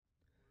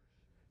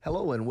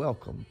Hello and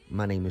welcome.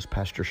 My name is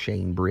Pastor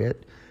Shane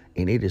Britt,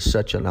 and it is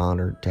such an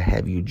honor to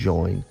have you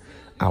join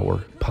our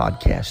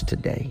podcast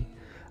today.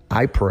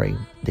 I pray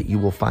that you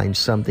will find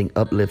something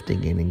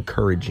uplifting and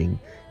encouraging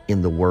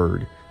in the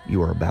word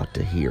you are about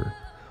to hear.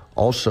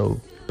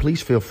 Also,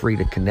 please feel free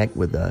to connect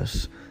with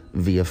us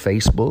via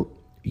Facebook,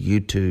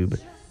 YouTube,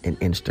 and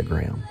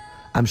Instagram.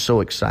 I'm so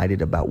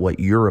excited about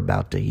what you're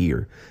about to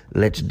hear.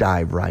 Let's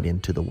dive right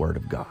into the Word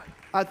of God.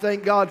 I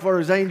thank God for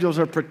His angels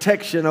of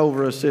protection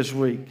over us this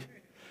week.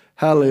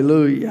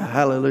 Hallelujah,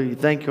 hallelujah.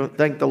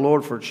 Thank the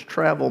Lord for His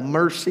travel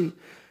mercy.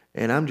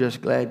 And I'm just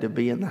glad to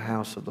be in the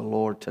house of the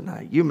Lord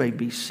tonight. You may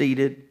be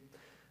seated.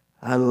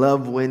 I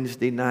love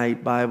Wednesday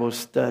night Bible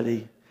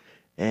study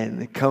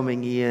and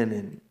coming in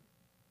and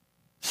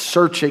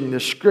searching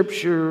the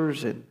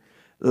scriptures and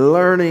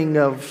learning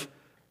of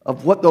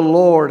what the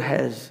Lord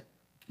has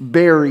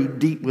buried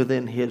deep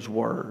within His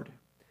word.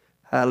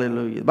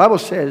 Hallelujah. The Bible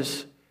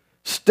says,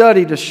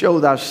 study to show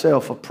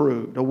thyself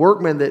approved, a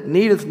workman that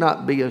needeth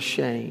not be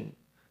ashamed,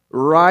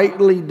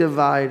 rightly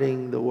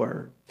dividing the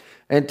word.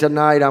 And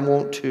tonight I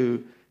want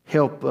to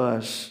help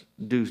us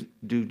do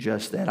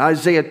just that.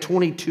 Isaiah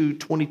 22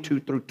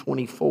 through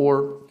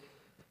 24.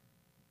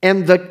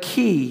 And the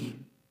key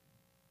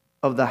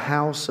of the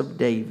house of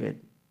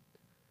David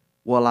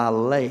will I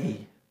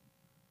lay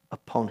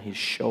upon his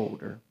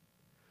shoulder.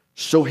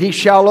 So he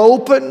shall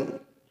open,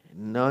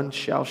 and none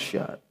shall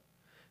shut.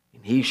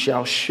 And he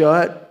shall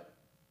shut,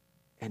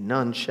 and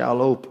none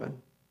shall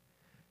open.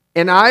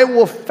 And I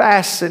will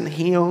fasten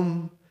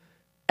him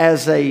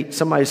as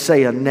somebody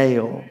say a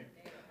nail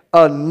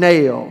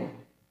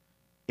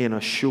in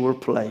a sure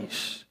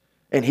place.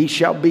 And he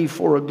shall be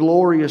for a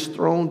glorious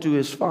throne to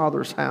his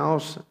father's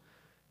house.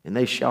 And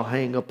they shall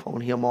hang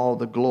upon him all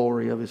the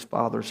glory of his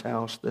father's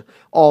house, the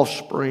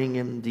offspring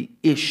and the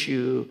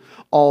issue,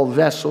 all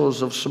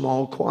vessels of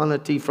small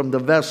quantity, from the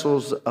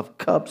vessels of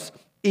cups,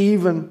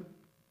 even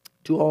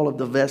to all of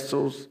the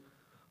vessels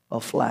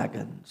of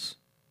flagons.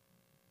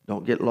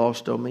 Don't get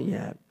lost on me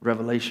yet.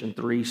 Revelation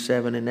 3,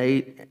 7, and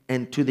 8.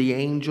 And to the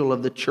angel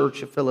of the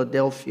church of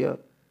Philadelphia,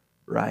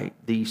 write,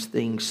 these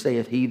things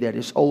saith he that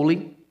is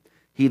holy,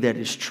 he that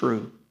is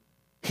true,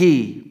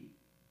 he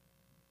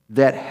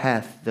that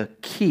hath the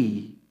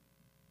key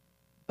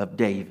of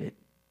David,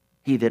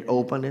 he that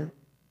openeth,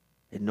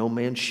 and no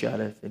man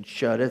shutteth, and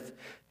shutteth,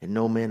 and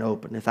no man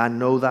openeth. I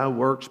know thy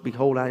works.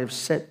 Behold, I have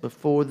set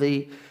before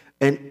thee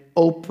an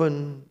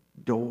open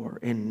door,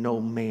 and no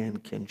man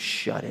can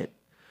shut it.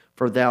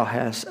 For thou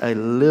hast a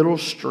little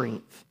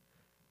strength,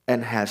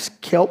 and hast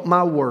kept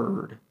my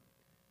word,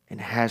 and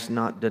hast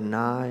not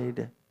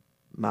denied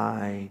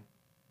my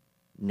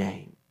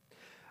name.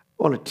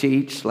 I want to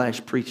teach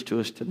 / preach to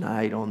us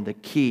tonight on the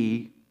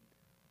key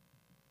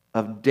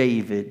of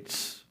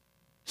David's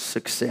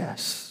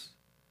success.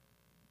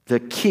 The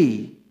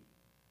key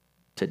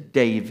to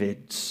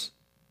David's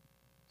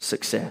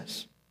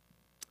success.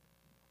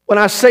 When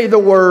I say the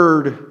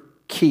word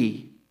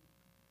key,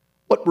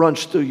 what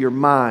runs through your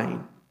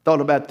mind?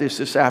 Thought about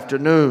this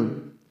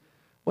afternoon.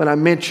 When I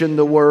mention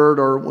the word,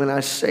 or when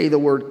I say the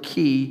word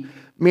key,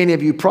 many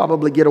of you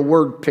probably get a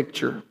word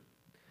picture.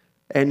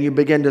 And you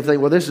begin to think,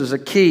 well, this is a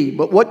key.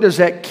 But what does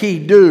that key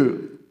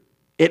do?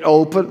 It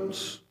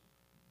opens.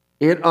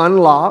 It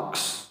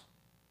unlocks.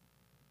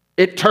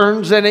 It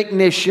turns an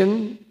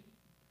ignition.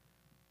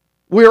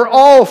 We're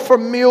all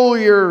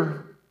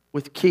familiar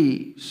with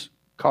keys.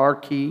 Car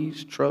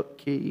keys, truck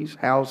keys,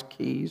 house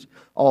keys,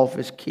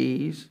 office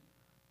keys.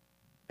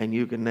 And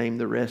you can name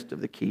the rest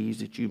of the keys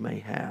that you may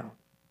have.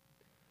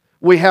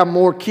 We have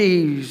more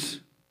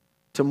keys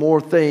to more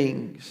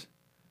things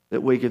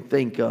that we can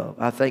think of.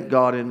 I thank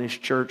God in this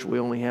church we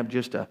only have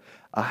just a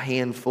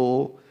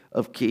handful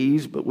of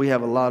keys, but we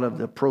have a lot of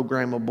the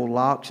programmable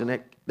locks,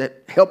 and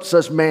that helps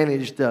us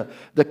manage the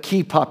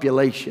key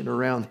population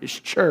around this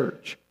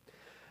church.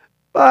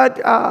 But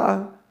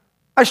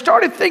I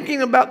started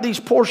thinking about these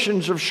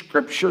portions of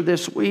Scripture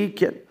this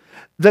week, and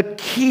the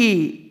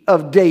key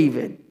of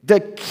David, the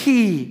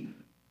key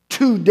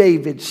to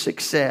David's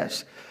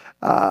success.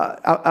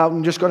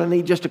 I'm just going to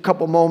need just a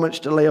couple moments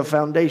to lay a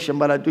foundation,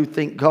 but I do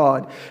think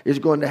God is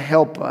going to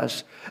help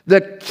us.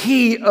 The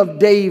key of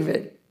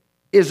David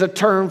is a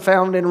term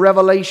found in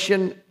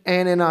Revelation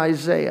and in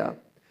Isaiah.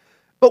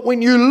 But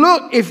when you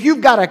look, if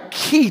you've got a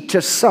key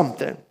to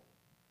something,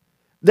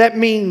 that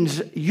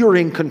means you're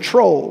in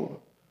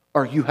control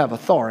or you have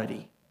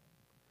authority.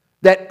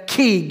 That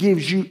key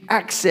gives you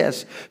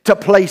access to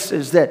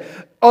places that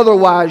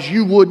otherwise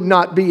you would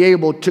not be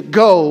able to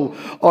go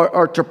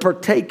or to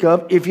partake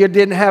of if you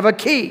didn't have a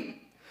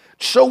key.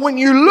 So when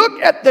you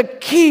look at the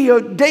key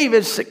of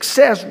David's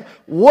success,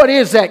 what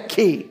is that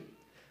key?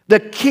 The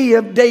key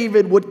of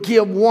David would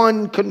give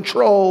one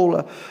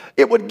control.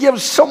 It would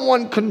give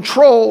someone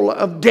control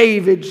of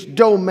David's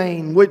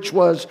domain, which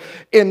was,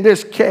 in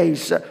this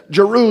case,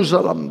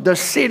 Jerusalem, the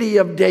city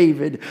of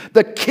David,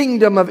 the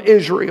kingdom of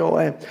Israel.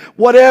 And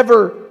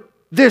whatever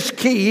this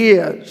key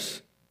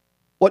is,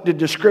 what did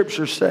the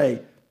scripture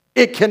say?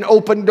 It can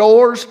open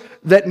doors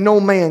that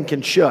no man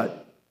can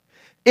shut.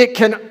 It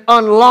can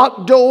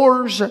unlock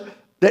doors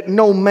that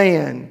no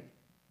man,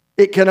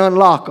 it can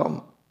unlock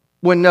them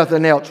when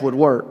nothing else would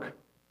work.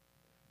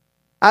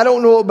 I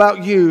don't know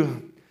about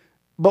you,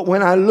 but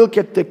when I look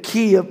at the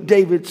key of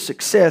David's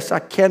success, I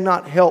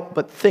cannot help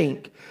but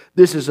think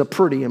this is a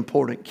pretty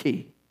important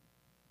key.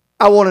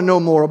 I want to know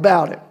more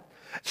about it.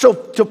 So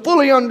to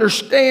fully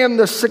understand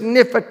the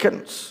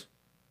significance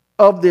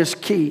of this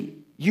key,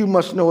 you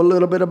must know a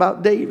little bit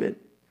about David.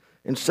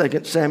 In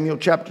 2 Samuel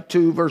chapter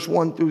 2, verse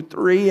 1 through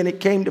 3, and it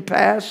came to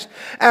pass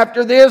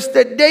after this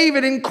that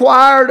David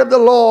inquired of the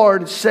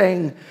Lord,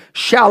 saying,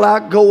 shall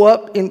I go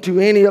up into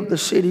any of the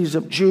cities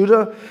of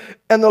Judah?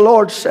 And the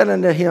Lord said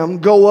unto him,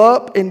 go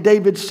up. And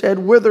David said,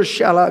 whither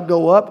shall I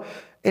go up?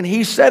 And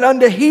he said,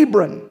 unto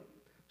Hebron.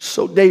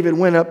 So David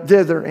went up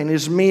thither, and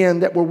his men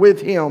that were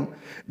with him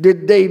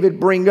did David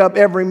bring up,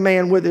 every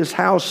man with his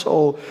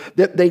household,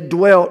 that they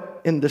dwelt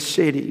in the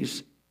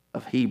cities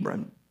of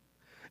Hebron.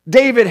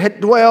 David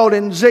had dwelled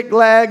in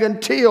Ziklag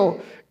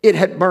until it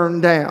had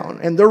burned down.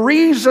 And the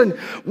reason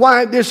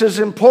why this is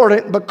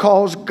important,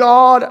 because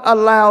God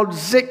allowed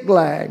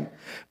Ziklag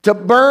to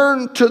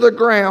burn to the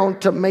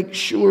ground to make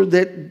sure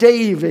that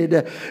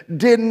David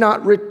did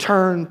not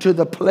return to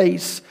the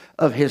place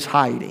of his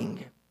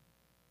hiding.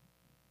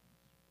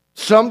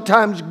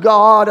 Sometimes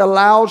God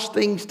allows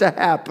things to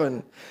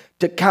happen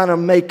to kind of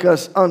make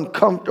us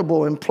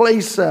uncomfortable and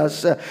place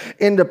us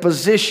into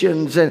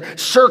positions and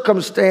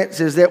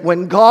circumstances that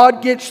when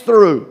God gets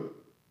through,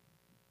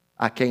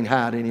 I can't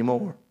hide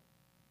anymore.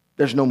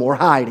 There's no more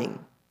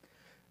hiding.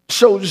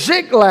 So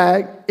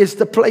Ziklag is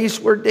the place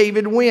where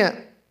David went.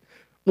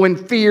 When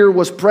fear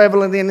was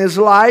prevalent in his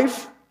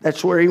life,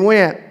 that's where he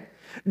went.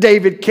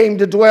 David came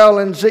to dwell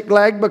in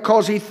Ziklag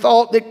because he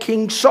thought that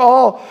King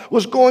Saul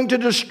was going to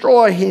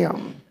destroy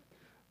him.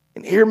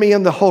 And hear me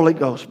in the Holy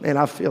Ghost. Man,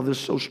 I feel this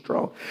so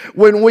strong.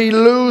 When we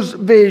lose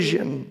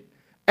vision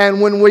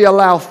and when we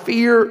allow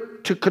fear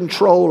to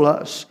control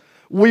us,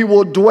 we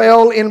will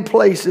dwell in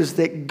places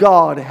that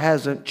God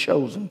hasn't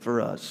chosen for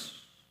us.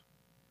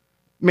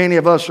 Many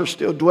of us are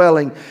still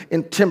dwelling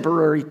in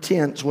temporary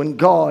tents when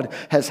God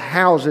has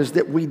houses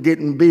that we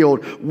didn't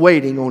build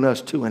waiting on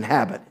us to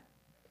inhabit.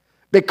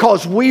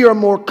 Because we are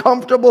more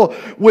comfortable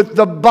with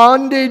the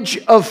bondage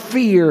of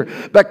fear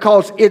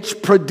because it's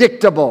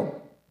predictable.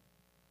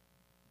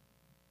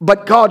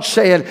 But God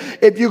said,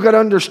 if you could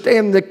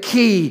understand the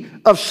key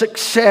of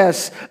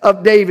success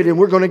of David, and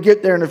we're going to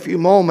get there in a few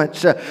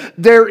moments,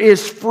 there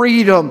is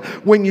freedom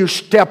when you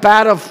step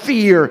out of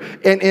fear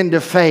and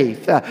into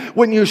faith.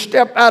 When you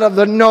step out of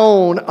the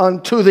known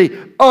unto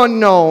the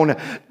unknown,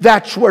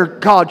 that's where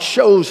God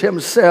shows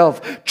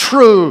himself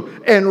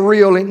true and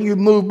real, and you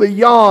move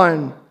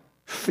beyond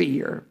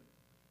fear.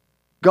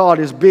 God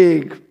is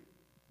big.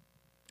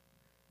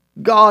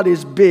 God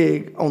is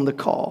big on the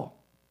call.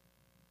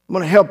 I'm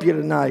going to help you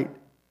tonight.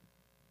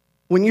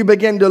 When you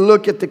begin to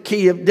look at the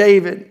key of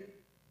David,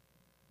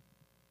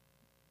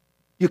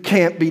 you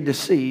can't be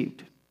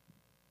deceived.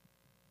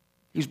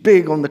 He's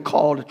big on the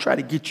call to try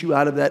to get you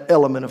out of that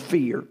element of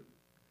fear.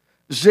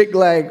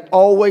 Ziklag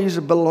always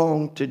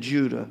belonged to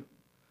Judah,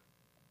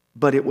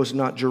 but it was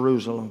not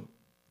Jerusalem.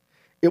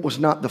 It was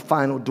not the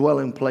final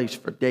dwelling place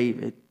for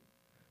David.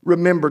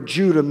 Remember,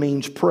 Judah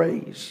means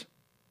praise.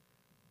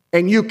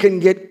 And you can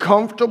get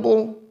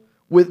comfortable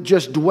with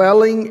just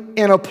dwelling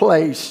in a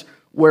place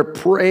where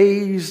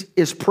praise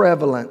is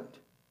prevalent.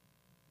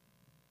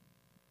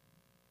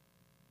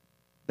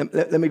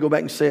 Let me go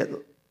back and say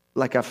it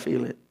like I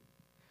feel it.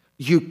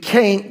 You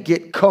can't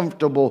get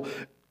comfortable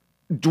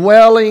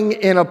dwelling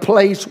in a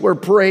place where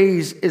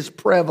praise is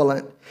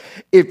prevalent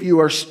if you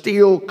are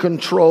still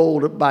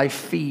controlled by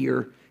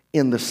fear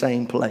in the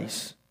same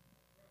place.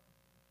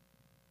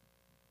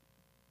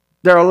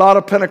 There are a lot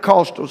of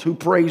Pentecostals who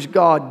praise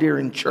God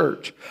during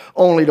church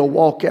only to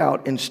walk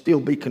out and still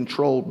be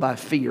controlled by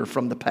fear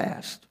from the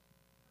past.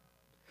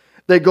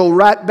 They go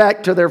right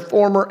back to their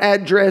former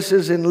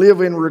addresses and live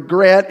in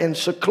regret and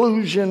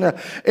seclusion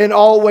and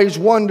always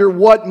wonder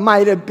what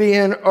might have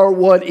been or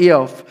what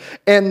if.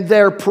 And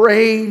their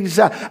praise,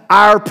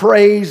 our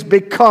praise,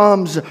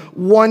 becomes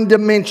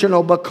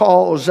one-dimensional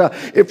because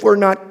if we're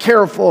not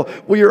careful,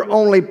 we are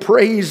only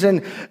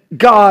praising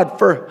God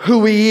for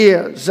who He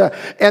is.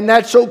 And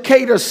that's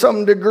okay to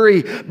some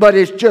degree, but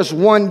it's just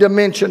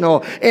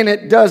one-dimensional and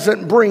it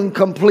doesn't bring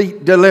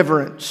complete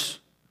deliverance.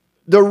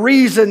 The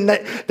reason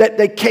that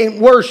they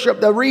can't worship,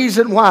 the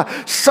reason why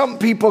some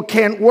people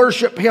can't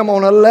worship Him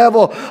on a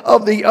level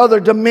of the other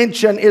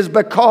dimension is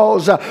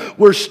because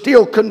we're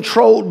still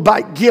controlled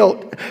by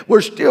guilt.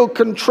 We're still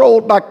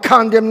controlled by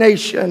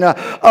condemnation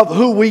of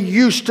who we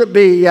used to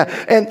be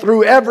and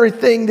through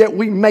everything that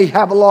we may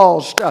have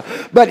lost.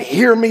 But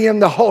hear me in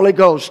the Holy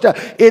Ghost.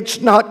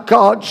 It's not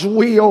God's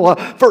will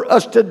for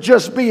us to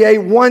just be a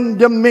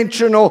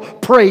one-dimensional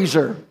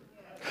praiser.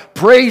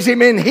 Praise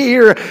Him in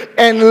here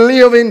and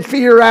live in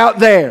fear out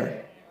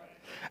there.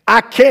 I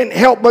can't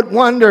help but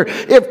wonder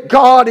if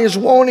God is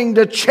wanting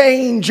to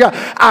change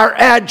our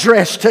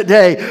address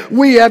today.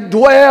 We have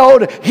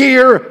dwelled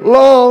here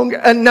long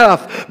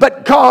enough,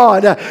 but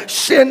God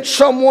sent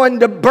someone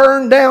to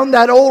burn down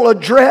that old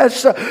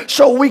address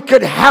so we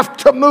could have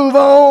to move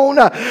on.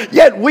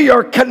 Yet we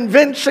are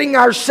convincing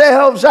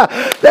ourselves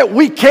that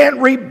we can't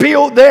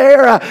rebuild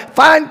there,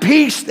 find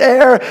peace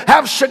there,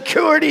 have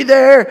security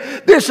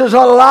there. This is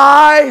a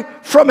lie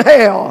from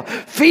hell.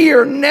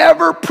 Fear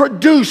never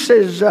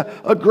produces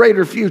a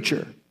greater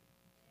future.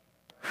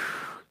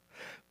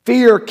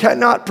 Fear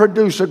cannot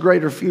produce a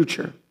greater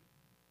future.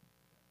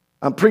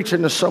 I'm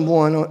preaching to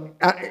someone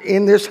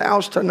in this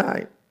house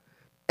tonight,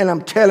 and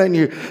I'm telling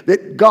you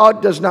that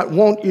God does not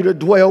want you to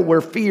dwell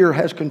where fear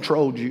has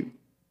controlled you.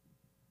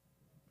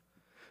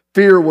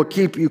 Fear will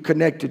keep you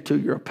connected to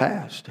your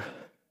past.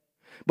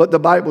 But the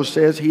Bible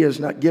says He has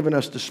not given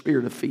us the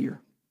spirit of fear,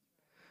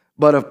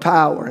 but of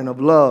power and of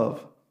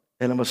love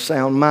and of a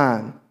sound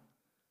mind.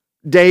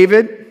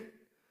 David,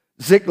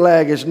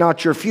 Ziklag is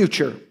not your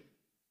future.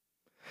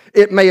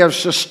 It may have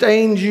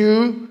sustained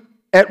you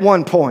at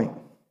one point,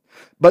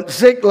 but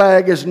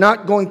Ziklag is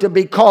not going to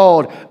be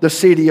called the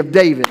city of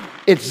David.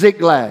 It's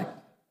Ziklag.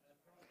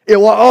 It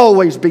will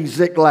always be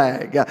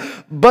Ziklag.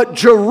 But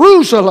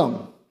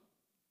Jerusalem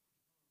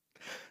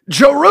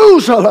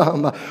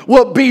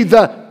will be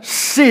the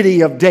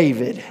city of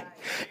David.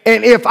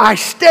 And if I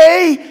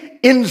stay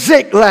in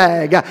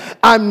Ziklag,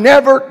 I'm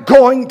never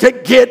going to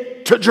get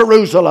to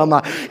Jerusalem.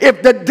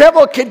 If the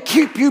devil can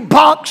keep you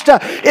boxed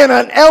in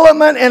an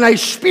element and a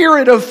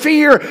spirit of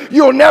fear,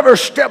 you'll never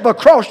step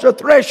across the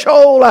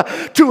threshold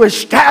to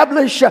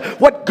establish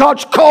what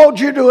God's called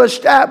you to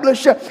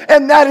establish,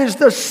 and that is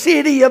the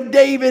city of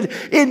David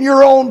in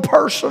your own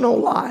personal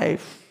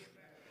life.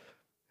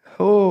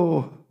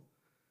 Oh,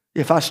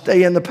 if I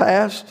stay in the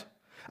past,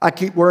 I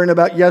keep worrying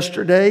about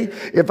yesterday,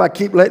 if I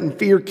keep letting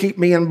fear keep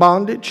me in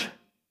bondage,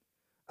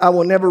 I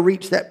will never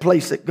reach that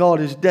place that God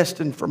is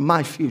destined for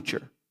my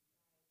future,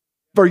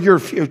 for your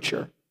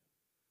future.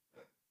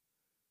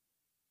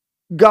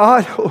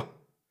 God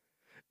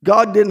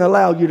didn't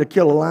allow you to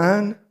kill a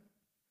lion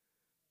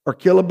or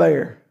kill a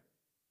bear.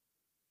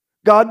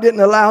 God didn't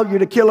allow you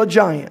to kill a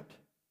giant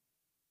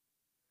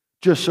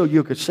just so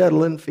you could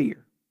settle in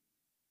fear.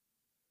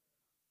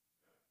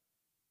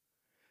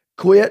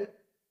 Quit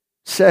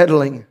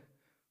settling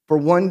for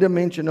one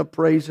dimension of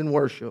praise and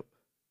worship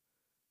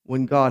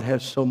when God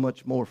has so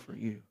much more for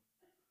you.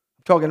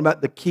 I'm talking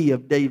about the key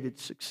of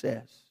David's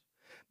success.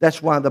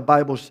 That's why the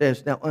Bible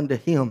says, now unto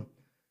Him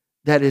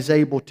that is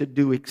able to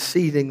do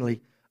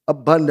exceedingly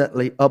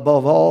abundantly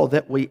above all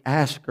that we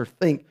ask or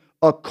think,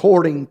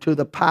 according to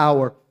the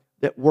power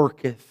that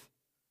worketh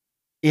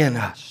in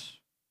us.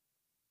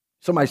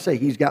 Somebody say,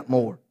 He's got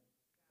more.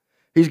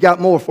 He's got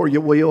more for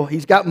you, Will.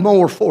 He's got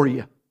more for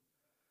you.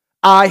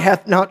 Eye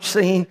hath not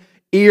seen,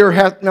 ear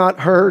hath not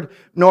heard,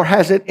 nor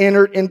has it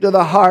entered into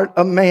the heart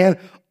of man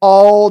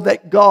all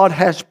that God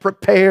has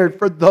prepared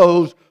for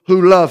those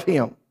who love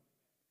Him.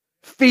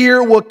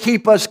 Fear will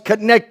keep us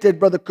connected,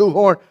 Brother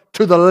Kuhorn,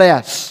 to the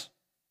less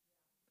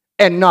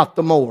and not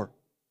the more.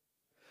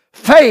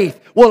 Faith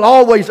will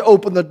always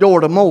open the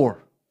door to more.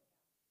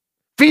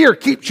 Fear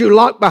keeps you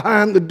locked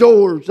behind the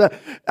doors.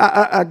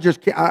 I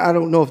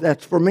don't know if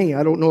that's for me.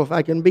 I don't know if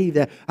I can be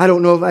that. I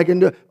don't know if I can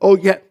do it. Oh,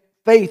 yeah.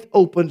 Faith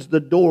opens the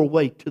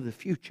doorway to the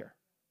future.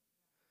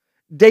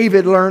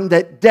 David learned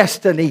that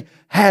destiny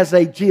has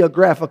a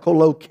geographical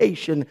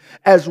location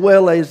as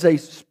well as a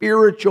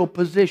spiritual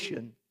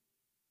position.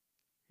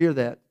 Hear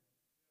that?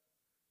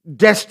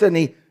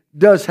 Destiny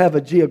does have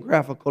a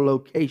geographical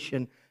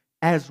location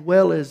as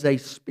well as a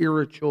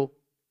spiritual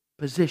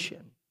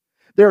position.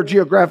 There are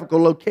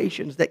geographical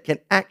locations that can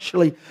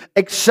actually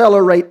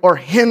accelerate or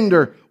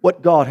hinder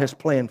what God has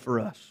planned for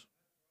us.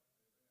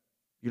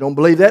 You don't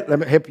believe that? Let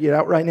me help you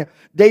out right now.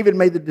 David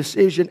made the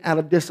decision out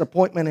of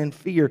disappointment and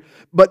fear,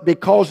 but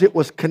because it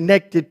was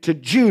connected to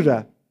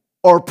Judah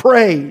or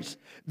praise,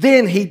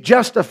 then he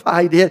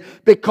justified it,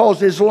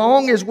 because as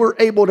long as we're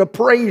able to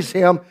praise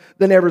Him,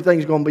 then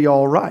everything's going to be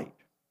all right.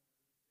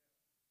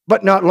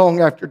 But not long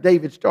after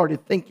David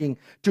started thinking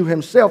to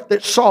himself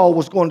that Saul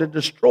was going to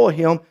destroy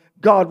him,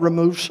 God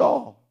removed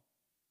Saul.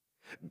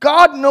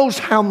 God knows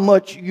how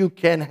much you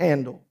can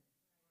handle.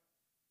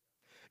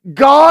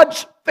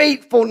 God's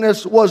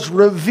faithfulness was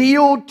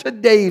revealed to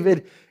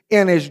David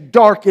in his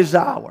darkest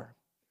hour.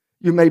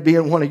 You may be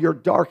in one of your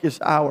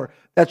darkest hours.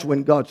 That's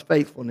when God's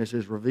faithfulness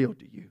is revealed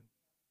to you.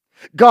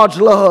 God's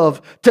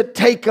love to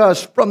take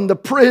us from the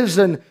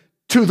prison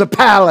to the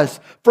palace,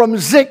 from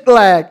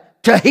Ziklag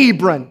to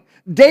Hebron.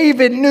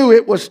 David knew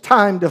it was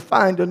time to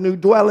find a new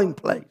dwelling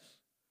place.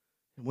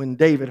 And when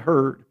David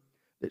heard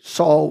that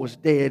Saul was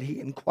dead, he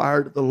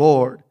inquired of the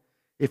Lord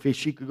if he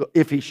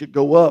should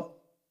go up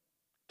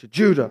to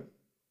Judah.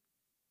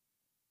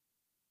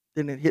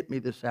 Then it hit me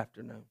this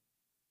afternoon.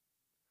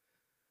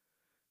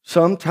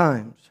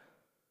 Sometimes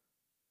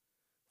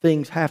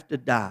things have to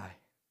die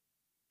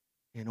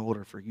in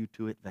order for you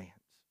to advance.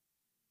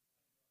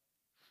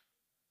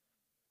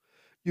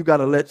 You got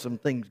to let some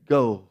things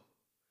go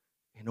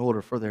in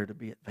order for there to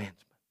be advancement.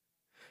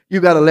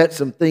 You got to let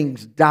some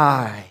things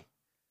die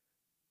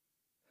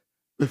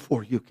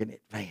before you can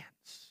advance.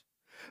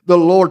 The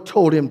Lord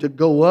told him to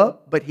go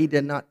up, but he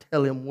did not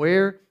tell him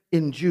where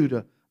in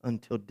Judah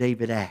until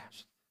David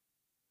asked.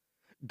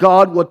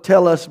 God will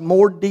tell us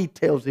more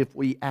details if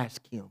we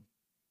ask Him.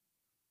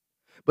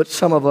 But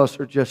some of us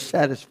are just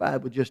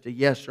satisfied with just a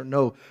yes or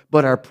no,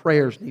 but our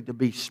prayers need to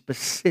be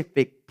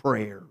specific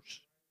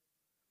prayers.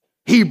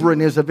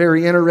 Hebron is a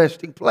very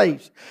interesting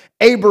place.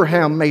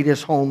 Abraham made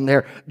his home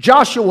there.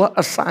 Joshua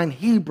assigned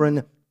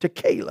Hebron to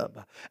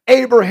Caleb.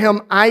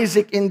 Abraham,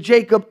 Isaac, and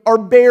Jacob are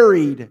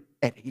buried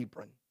at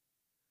Hebron.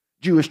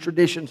 Jewish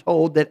traditions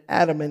hold that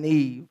Adam and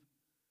Eve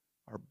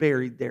are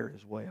buried there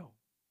as well.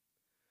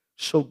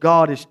 So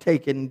God has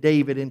taken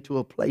David into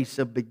a place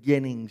of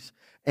beginnings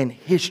and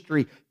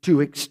history to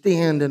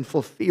extend and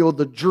fulfill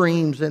the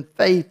dreams and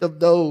faith of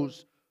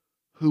those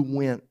who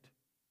went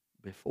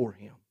before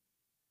him.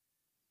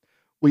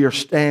 We are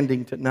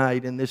standing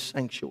tonight in this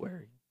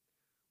sanctuary.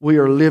 We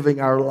are living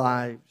our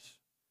lives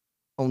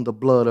on the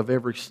blood of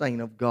every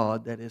saint of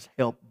God that has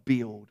helped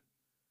build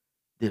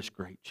this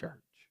great church.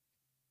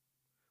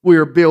 We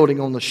are building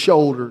on the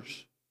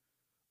shoulders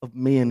of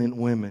men and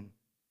women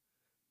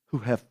who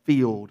have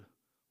filled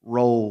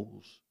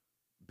roles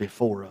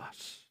before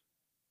us.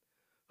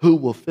 Who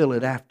will fill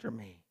it after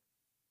me?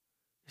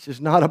 This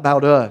is not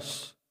about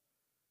us.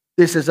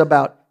 This is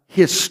about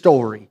His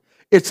story.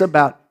 It's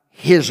about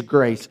His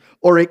grace.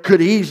 Or it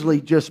could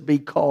easily just be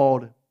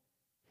called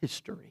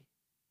history.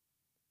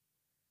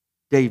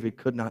 David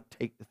could not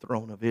take the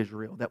throne of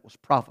Israel that was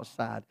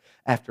prophesied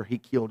after he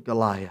killed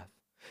Goliath.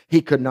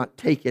 He could not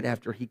take it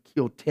after he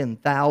killed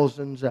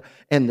 10,000s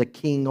and the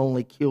king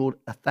only killed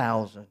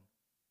 1,000.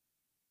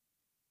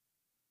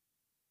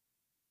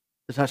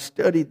 As I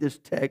studied this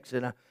text,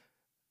 and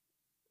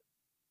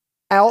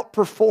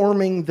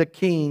outperforming the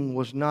king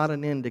was not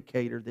an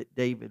indicator that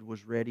David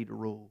was ready to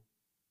rule.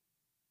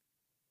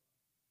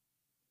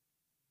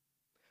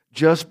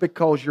 Just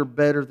because you're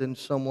better than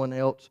someone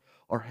else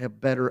or have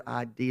better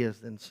ideas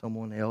than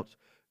someone else,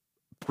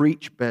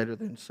 preach better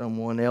than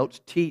someone else,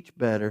 teach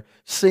better,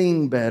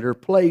 sing better,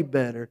 play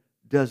better,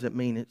 doesn't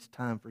mean it's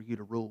time for you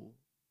to rule.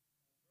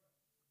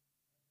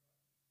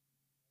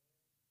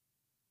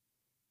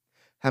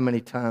 How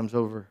many times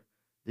over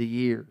the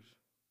years?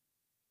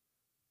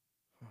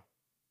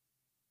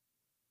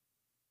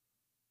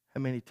 How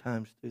many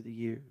times through the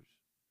years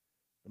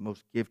the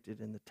most gifted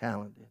and the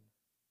talented?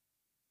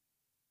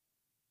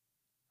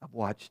 I've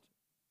watched.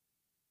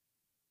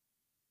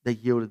 They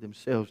yielded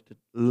themselves to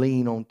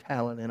lean on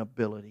talent and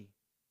ability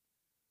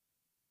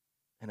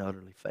and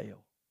utterly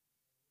fail.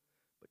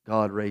 But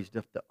God raised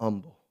up the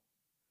humble.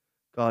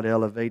 God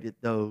elevated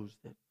those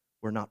that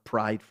were not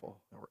prideful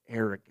or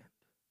arrogant.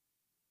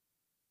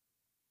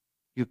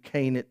 You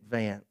can't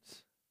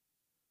advance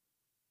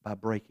by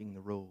breaking the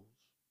rules.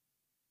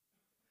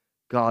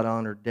 God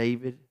honored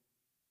David,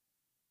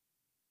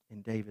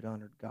 and David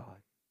honored God.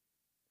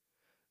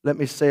 Let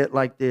me say it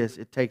like this.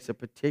 It takes a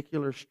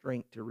particular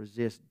strength to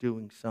resist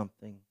doing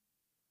something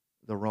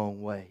the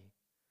wrong way,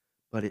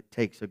 but it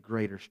takes a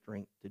greater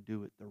strength to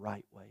do it the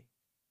right way.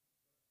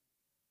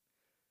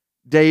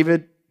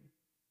 David,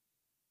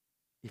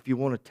 if you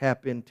want to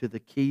tap into the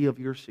key of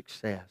your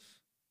success,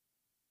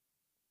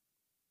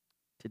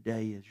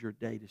 today is your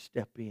day to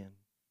step in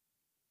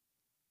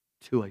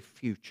to a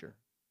future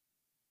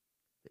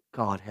that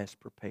God has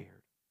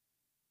prepared.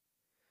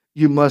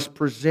 You must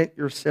present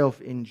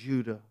yourself in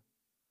Judah,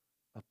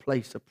 a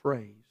place of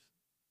praise.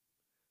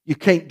 You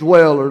can't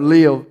dwell or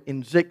live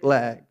in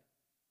Ziklag,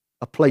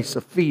 a place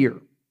of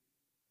fear.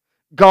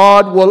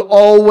 God will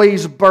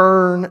always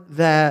burn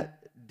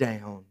that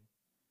down.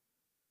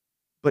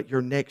 But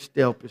your next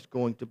step is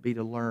going to be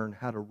to learn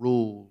how to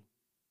rule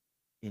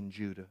in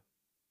Judah.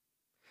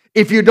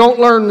 If you don't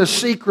learn the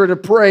secret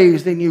of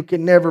praise, then you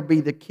can never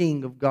be the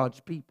king of God's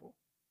people.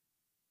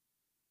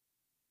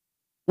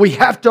 We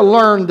have to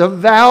learn the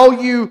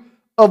value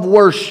of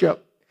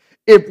worship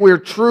if we're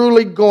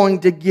truly going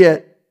to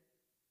get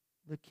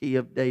the key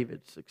of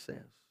David's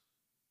success.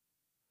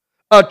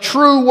 A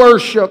true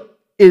worship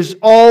is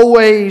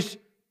always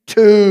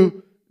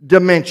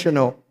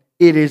two-dimensional.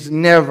 It is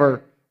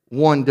never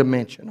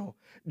one-dimensional.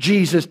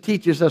 Jesus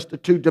teaches us the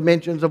two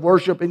dimensions of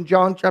worship in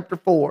John chapter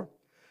 4.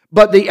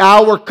 But the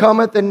hour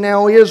cometh, and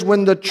now is,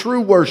 when the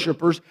true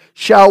worshipers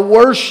shall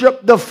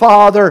worship the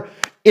Father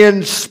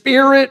in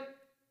spirit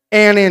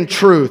and in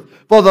truth.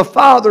 For the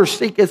Father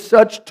seeketh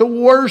such to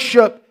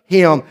worship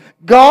Him.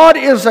 God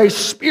is a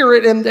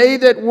spirit, and they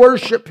that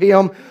worship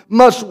Him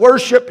must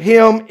worship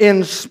Him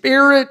in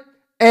spirit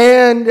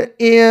and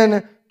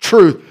in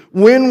truth.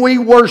 When we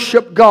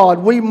worship God,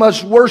 we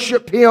must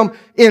worship Him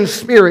in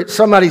spirit.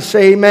 Somebody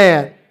say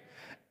amen.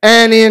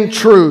 And in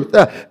truth.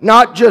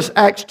 Not just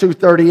Acts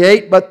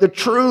 2:38, but the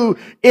true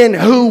in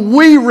who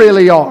we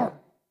really are.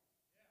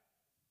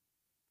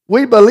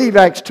 We believe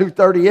Acts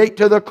 2:38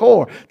 to the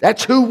core.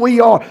 That's who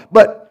we are.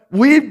 But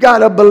we've got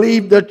to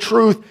believe the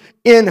truth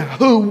in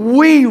who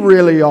we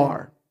really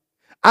are.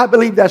 I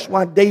believe that's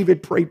why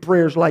David prayed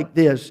prayers like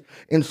this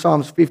in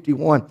Psalms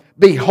 51.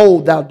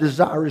 Behold, thou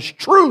desirest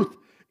truth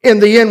in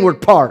the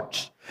inward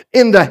parts.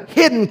 In the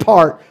hidden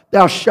part,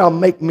 thou shalt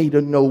make me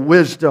to know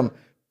wisdom.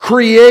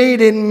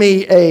 Create in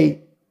me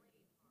a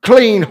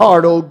clean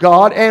heart, O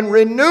God, and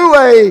renew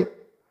a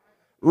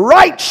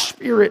right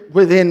spirit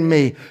within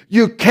me.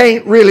 You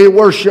can't really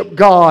worship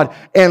God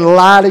and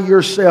lie to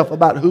yourself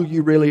about who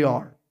you really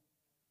are.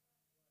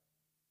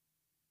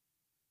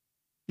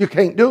 You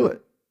can't do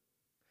it.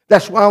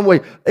 That's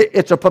why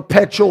it's a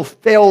perpetual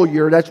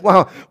failure. That's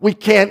why we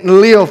can't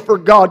live for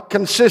God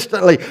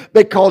consistently,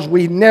 because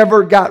we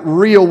never got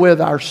real with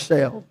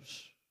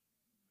ourselves.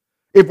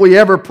 If we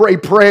ever pray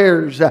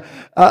prayers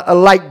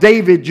like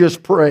David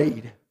just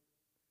prayed,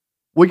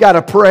 we got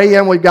to pray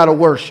and we've got to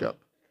worship.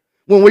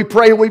 When we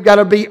pray, we've got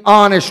to be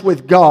honest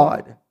with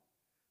God.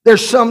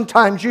 There's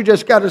sometimes you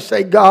just got to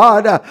say,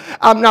 God,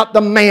 I'm not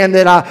the man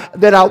that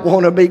I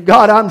want to be.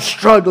 God, I'm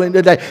struggling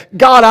today.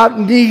 God,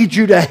 I need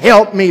you to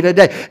help me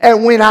today.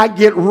 And when I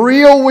get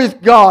real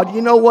with God,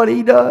 you know what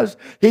He does?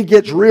 He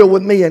gets real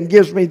with me and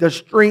gives me the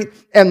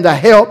strength and the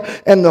help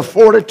and the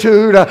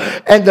fortitude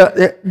and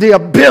the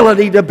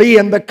ability to be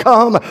and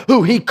become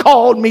who He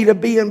called me to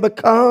be and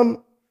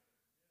become.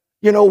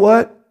 You know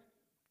what?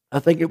 I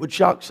think it would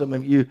shock some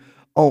of you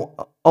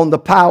on the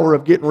power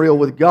of getting real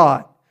with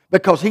God.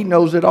 Because He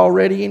knows it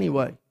already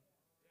anyway.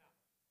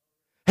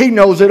 He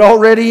knows it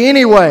already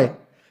anyway.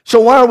 So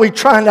why are we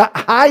trying to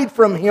hide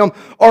from Him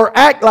or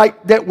act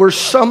like that we're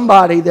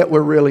somebody that we're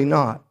really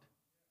not?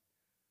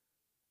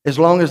 As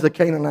long as the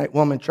Canaanite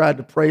woman tried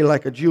to pray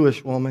like a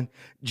Jewish woman,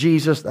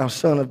 Jesus, thou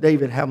son of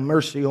David, have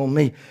mercy on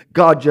me,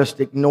 God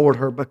just ignored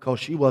her because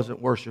she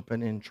wasn't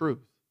worshiping in truth.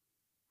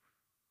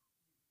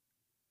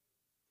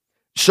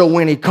 So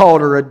when He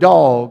called her a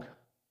dog,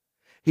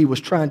 He was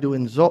trying to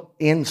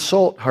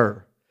insult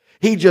her.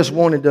 He just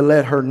wanted to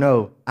let her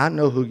know, I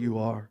know who you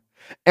are.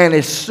 And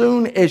as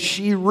soon as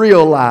she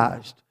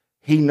realized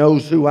He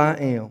knows who I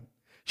am,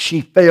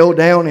 she fell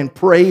down and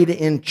prayed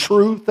in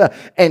truth,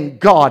 and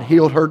God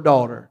healed her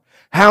daughter.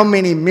 How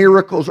many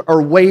miracles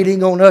are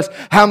waiting on us?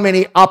 How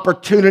many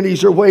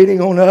opportunities are waiting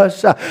on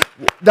us?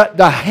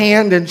 The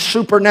hand and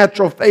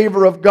supernatural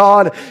favor of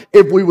God,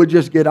 if we would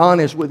just get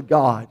honest with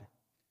God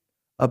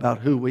about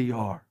who we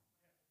are.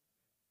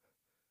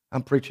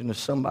 I'm preaching to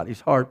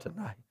somebody's heart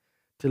tonight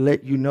to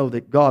let you know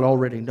that God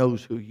already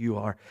knows who you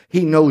are.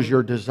 He knows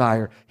your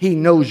desire. He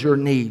knows your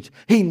needs.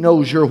 He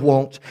knows your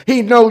wants.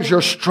 He knows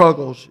your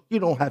struggles. You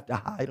don't have to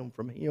hide them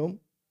from Him.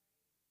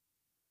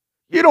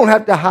 You don't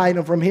have to hide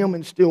them from Him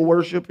and still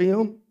worship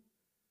Him.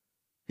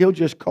 He'll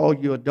just call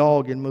you a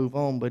dog and move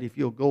on, but if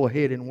you'll go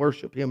ahead and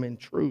worship Him in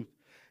truth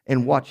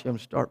and watch Him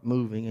start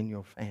moving in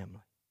your family.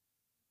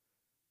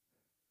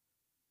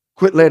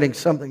 Quit letting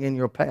something in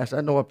your past.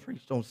 I know I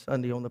preached on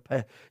Sunday on the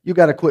past. You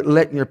got to quit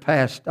letting your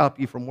past stop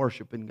you from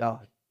worshiping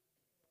God.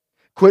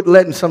 Quit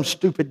letting some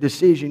stupid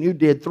decision you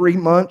did 3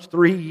 months,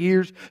 3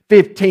 years,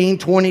 15,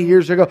 20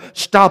 years ago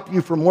stop you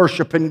from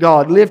worshiping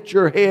God. Lift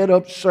your head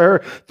up, sir.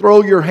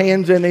 Throw your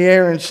hands in the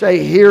air and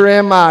say, here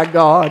am I,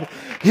 God.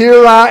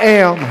 Here I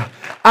am.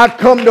 I've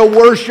come to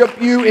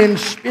worship you in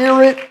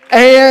spirit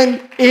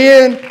and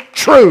in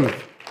truth.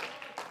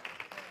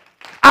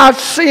 I've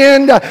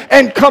sinned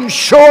and come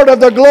short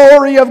of the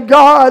glory of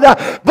God,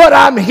 but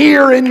I'm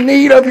here in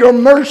need of your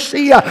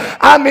mercy.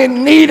 I'm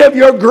in need of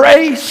your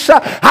grace.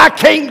 I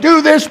can't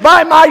do this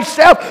by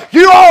myself.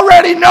 You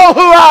already know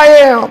who I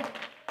am.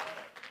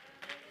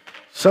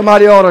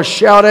 Somebody ought to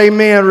shout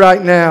amen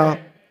right now.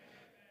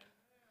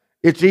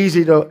 It's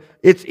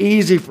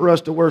easy for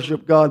us to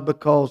worship God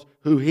because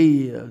who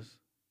He is.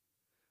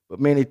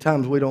 But many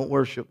times we don't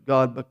worship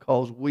God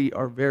because we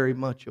are very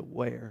much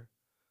aware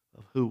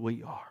of who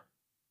we are.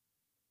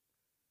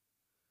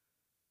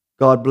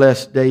 God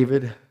blessed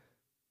David.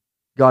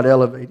 God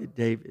elevated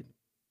David.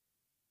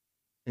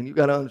 And you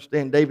got to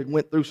understand, David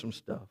went through some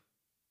stuff.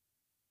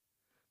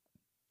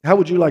 How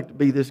would you like to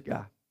be this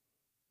guy?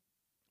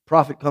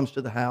 Prophet comes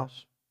to the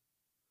house,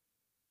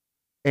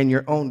 and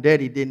your own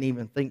daddy didn't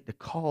even think to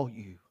call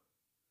you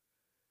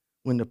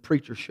when the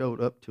preacher showed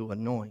up to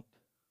anoint.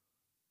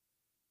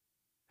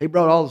 He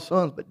brought all the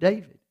sons but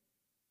David.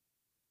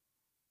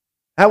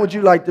 How would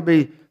you like to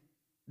be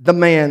the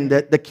man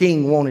that the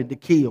king wanted to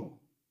kill?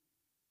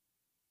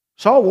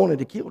 Saul wanted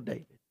to kill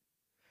David.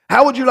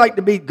 How would you like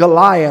to be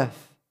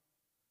Goliath?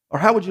 Or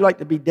how would you like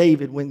to be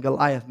David when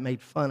Goliath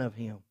made fun of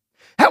him?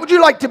 How would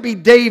you like to be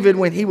David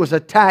when he was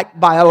attacked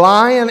by a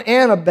lion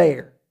and a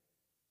bear?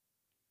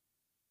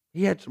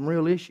 He had some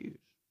real issues.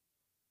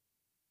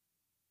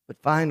 But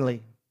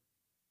finally,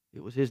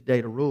 it was his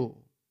day to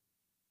rule.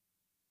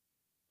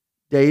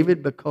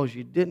 David, because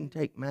you didn't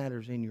take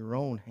matters in your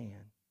own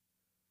hand,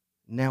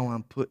 now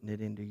I'm putting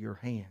it into your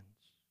hands.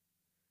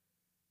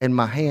 And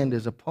my hand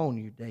is upon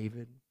you,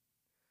 David.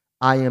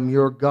 I am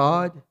your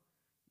God.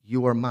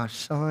 You are my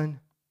son.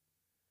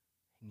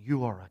 And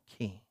you are a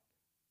king.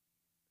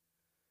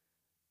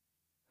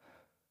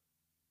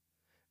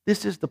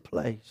 This is the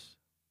place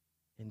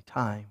and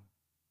time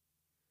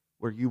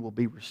where you will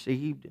be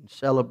received and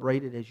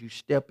celebrated as you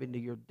step into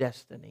your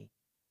destiny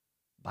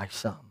by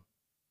some.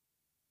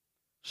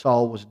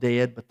 Saul was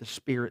dead, but the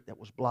spirit that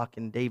was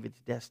blocking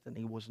David's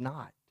destiny was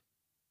not.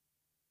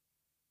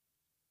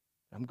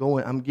 I'm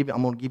going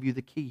to give you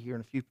the key here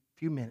in a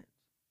few minutes.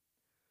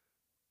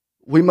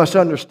 We must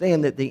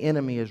understand that the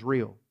enemy is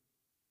real.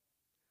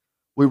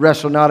 We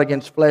wrestle not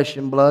against flesh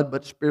and blood,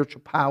 but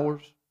spiritual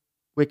powers,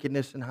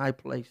 wickedness in high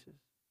places.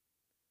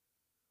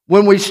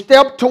 When we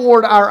step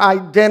toward our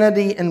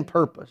identity and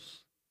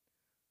purpose,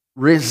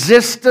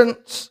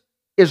 resistance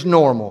is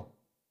normal.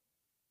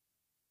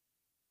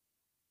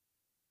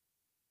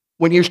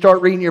 When you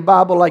start reading your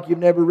Bible like you've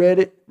never read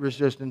it,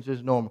 resistance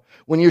is normal.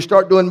 When you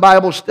start doing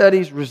Bible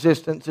studies,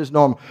 resistance is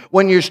normal.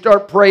 When you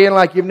start praying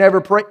like you've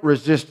never prayed,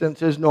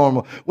 resistance is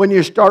normal. When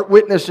you start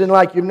witnessing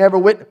like you've never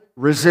witnessed,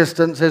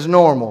 resistance is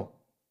normal.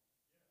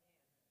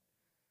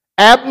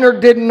 Abner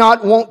did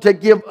not want to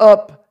give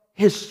up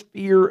his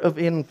sphere of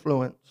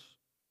influence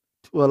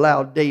to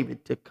allow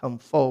David to come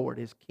forward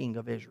as king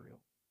of Israel.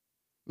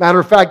 Matter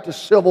of fact, a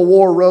civil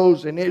war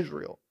rose in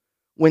Israel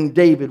when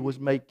David was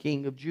made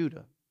king of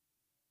Judah.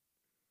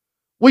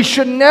 We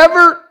should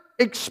never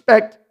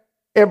expect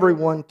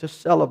everyone to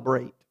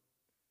celebrate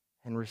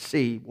and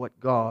receive what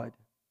God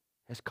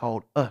has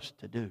called us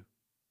to do.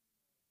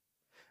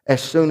 As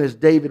soon as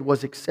David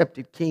was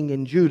accepted king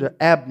in Judah,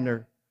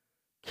 Abner,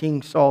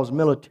 King Saul's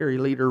military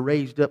leader,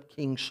 raised up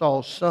King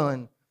Saul's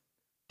son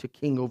to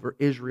king over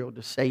Israel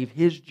to save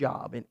his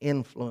job and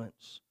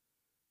influence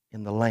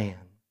in the land.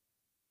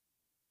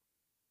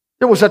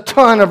 There was a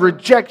ton of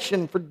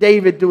rejection for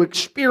David to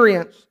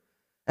experience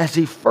as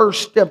he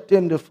first stepped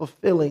into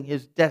fulfilling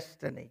his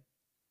destiny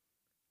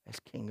as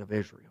king of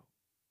Israel.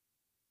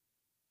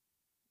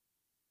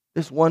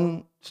 This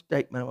one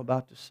statement I'm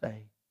about to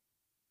say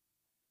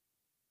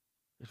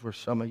is where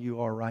some of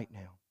you are right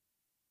now.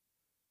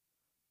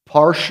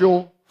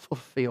 Partial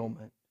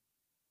fulfillment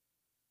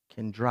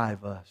can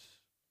drive us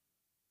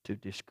to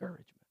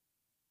discouragement.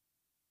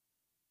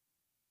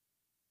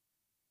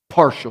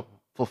 Partial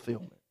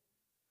fulfillment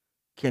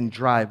can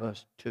drive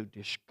us to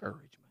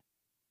discouragement.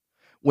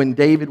 When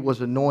David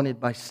was anointed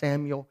by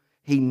Samuel,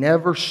 he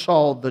never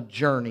saw the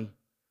journey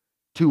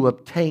to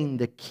obtain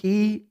the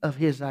key of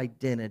his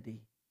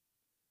identity,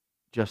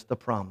 just the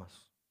promise.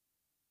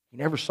 He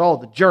never saw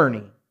the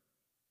journey.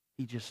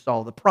 He just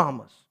saw the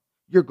promise.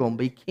 You're going to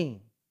be king.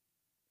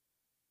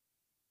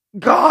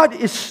 God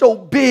is so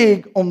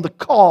big on the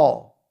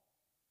call,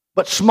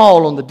 but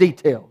small on the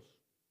details.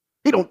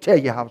 He don't tell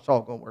you how it's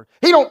all going to work.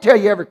 He don't tell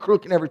you every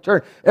crook and every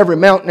turn, every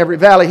mountain, every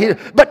valley.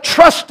 But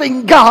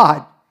trusting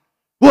God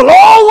will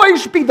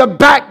always be the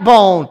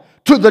backbone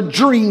to the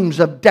dreams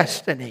of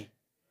destiny.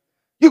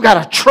 You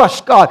got to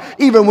trust God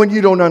even when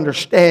you don't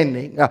understand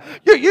Him.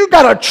 You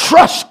got to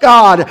trust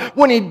God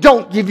when He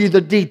don't give you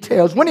the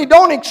details, when He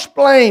don't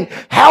explain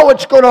how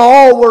it's going to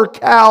all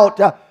work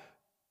out.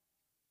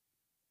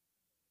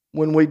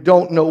 When we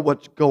don't know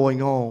what's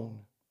going on,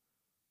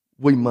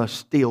 we must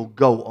still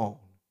go on.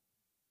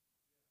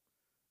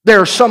 There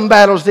are some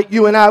battles that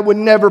you and I would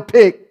never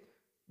pick,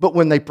 but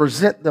when they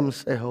present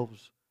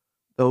themselves,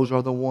 those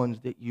are the ones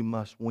that you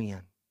must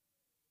win.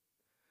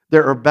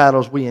 There are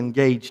battles we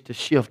engage to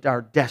shift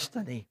our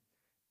destiny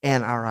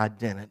and our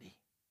identity.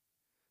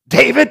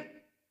 David,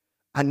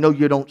 I know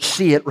you don't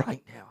see it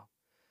right now,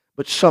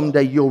 but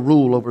someday you'll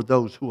rule over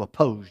those who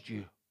opposed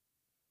you.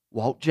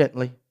 Walk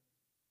gently,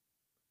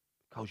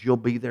 because you'll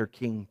be their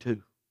king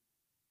too.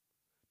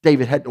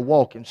 David had to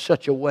walk in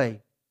such a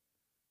way.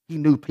 He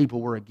knew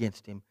people were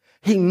against him.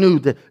 He knew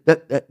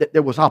that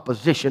there was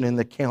opposition in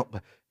the camp,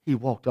 but he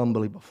walked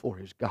humbly before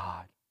his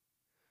God.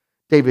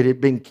 David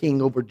had been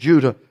king over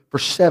Judah for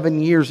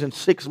 7 years and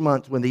 6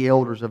 months when the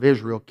elders of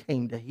Israel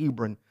came to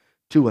Hebron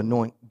to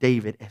anoint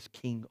David as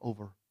king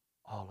over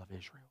all of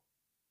Israel.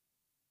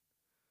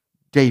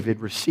 David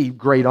received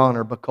great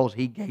honor because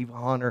he gave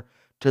honor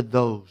to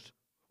those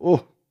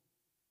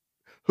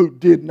who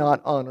did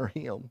not honor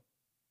him.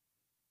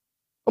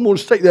 I'm going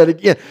to say that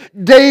again.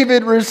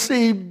 David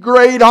received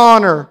great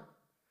honor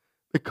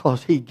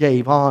because he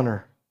gave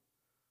honor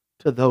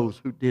to those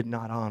who did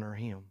not honor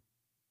him.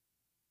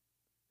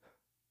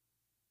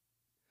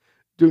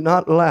 Do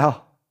not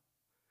allow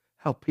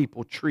how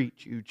people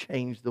treat you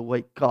change the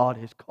way God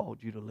has called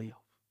you to live.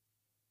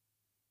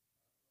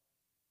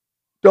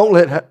 Don't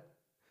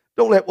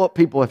let what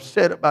people have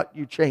said about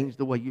you change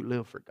the way you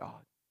live for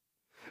God.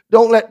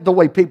 Don't let the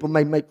way people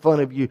may make fun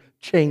of you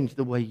change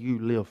the way you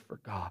live for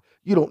God.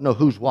 You don't know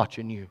who's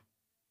watching you.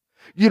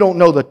 You don't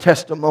know the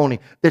testimony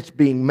that's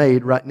being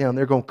made right now. And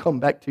they're going to come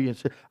back to you and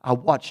say, I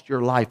watched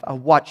your life. I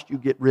watched you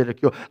get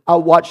ridiculed. I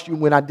watched you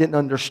when I didn't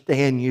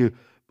understand you.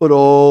 But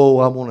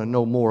I want to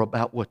know more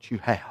about what you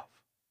have.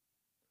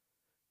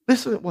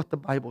 Listen to what the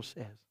Bible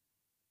says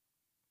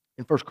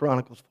in 1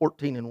 Chronicles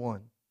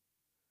 14:1.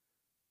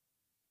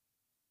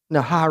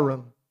 Now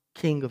Hiram,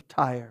 king of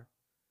Tyre,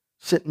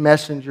 sent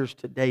messengers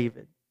to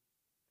David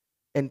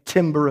and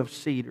timber of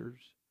cedars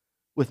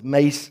with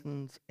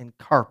masons and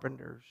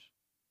carpenters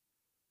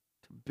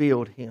to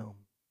build him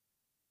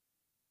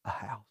a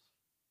house.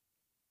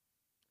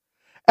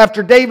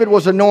 After David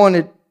was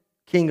anointed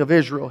king of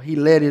Israel, he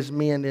led his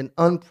men in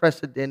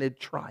unprecedented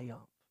triumph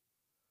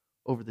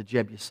over the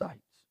Jebusites.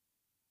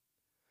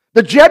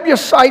 The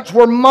Jebusites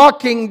were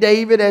mocking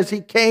David as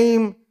he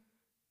came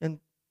to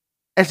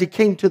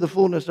the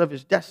fullness of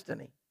his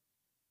destiny.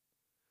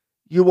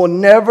 You will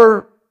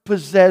never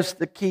possess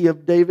the key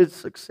of David's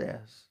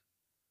success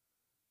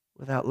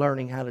without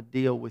learning how to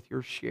deal with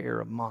your share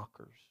of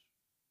mockers.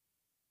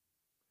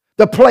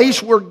 The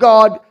place where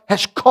God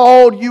has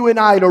called you and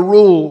I to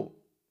rule,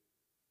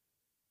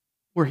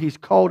 where He's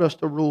called us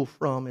to rule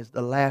from, is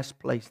the last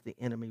place the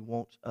enemy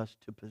wants us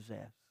to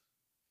possess.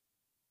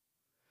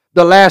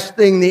 The last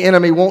thing the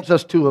enemy wants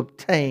us to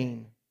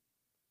obtain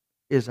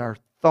is our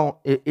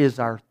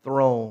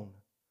throne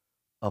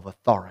of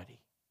authority.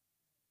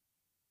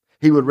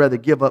 He would rather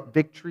give up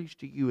victories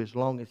to you as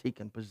long as he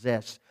can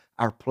possess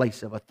our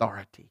place of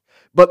authority.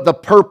 But the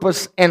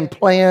purpose and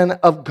plan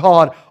of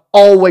God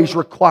always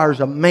requires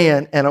a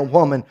man and a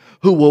woman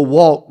who will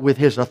walk with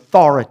his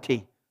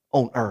authority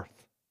on earth.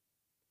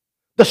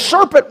 The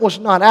serpent was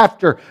not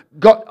after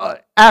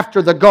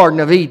the Garden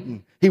of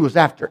Eden. He was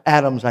after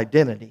Adam's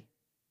identity.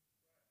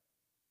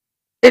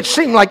 It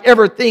seemed like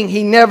everything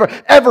he never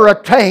ever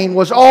attained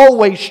was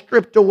always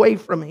stripped away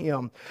from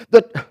him.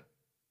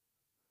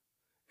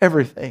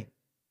 Everything.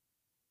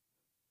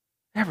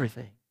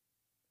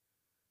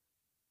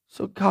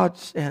 So God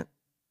sent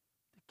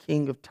the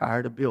king of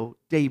Tyre to build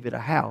David a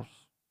house,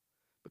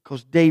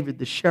 because David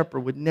the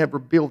shepherd would never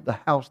build the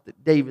house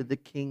that David the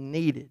king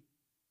needed.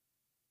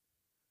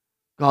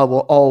 God will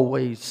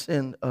always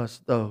send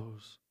us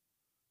those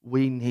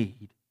we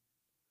need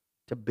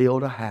to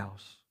build a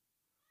house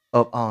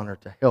of honor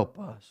to help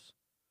us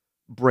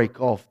break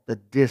off the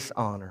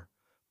dishonor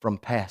from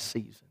past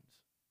seasons.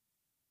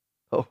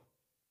 Oh,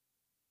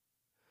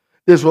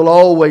 this will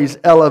always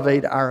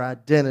elevate our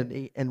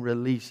identity and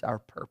release our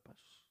purpose.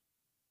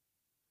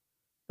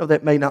 Now,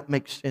 that may not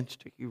make sense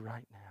to you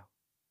right now.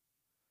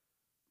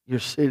 You're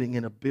sitting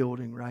in a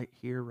building right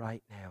here,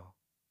 right now,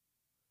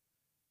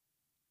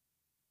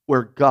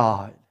 where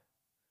God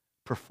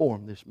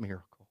performed this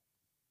miracle.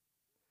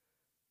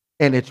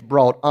 And it's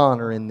brought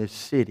honor in this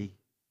city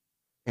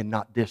and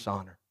not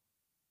dishonor.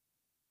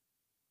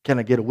 Can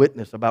I get a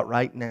witness about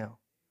right now?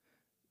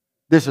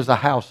 This is a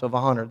house of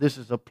honor. This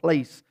is a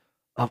place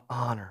of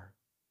honor.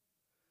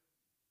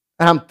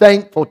 And I'm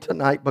thankful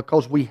tonight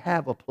because we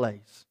have a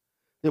place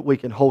that we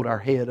can hold our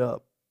head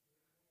up.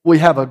 We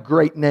have a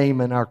great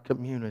name in our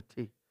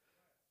community.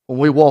 When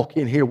we walk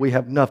in here, we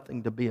have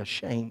nothing to be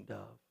ashamed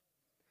of.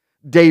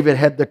 David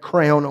had the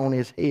crown on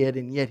his head,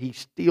 and yet he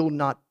still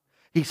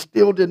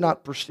did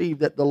not perceive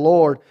that the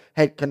Lord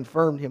had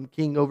confirmed him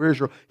king over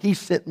Israel. He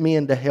sent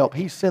men to help.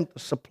 He sent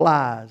the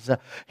supplies.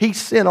 He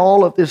sent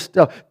all of this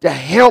stuff to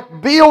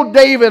help build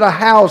David a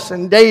house,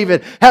 and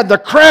David had the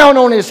crown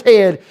on his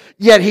head,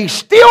 yet he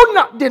still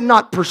did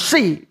not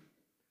perceive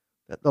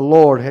that the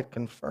Lord had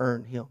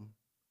confirmed him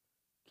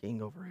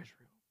king over Israel.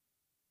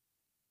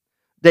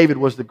 David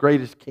was the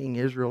greatest king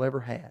Israel ever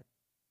had.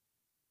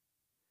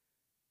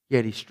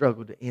 Yet he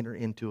struggled to enter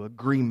into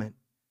agreement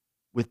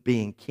with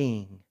being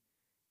king,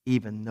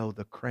 even though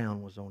the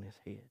crown was on his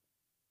head.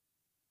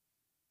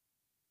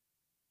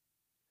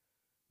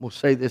 We'll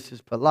say this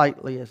as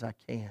politely as I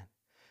can.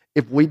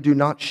 If we do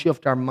not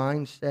shift our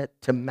mindset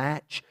to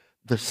match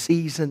the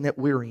season that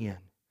we're in,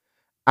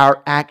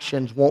 our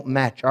actions won't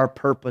match our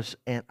purpose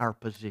and our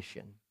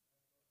position.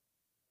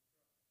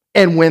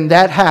 And when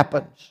that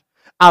happens,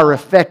 our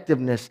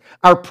effectiveness,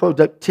 our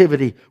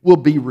productivity will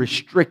be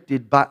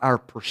restricted by our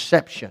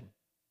perception.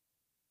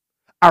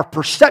 Our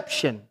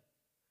perception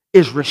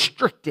is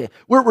restricted.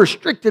 We're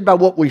restricted by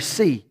what we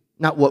see,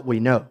 not what we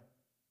know.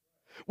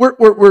 We're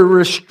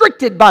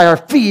restricted by our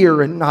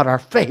fear and not our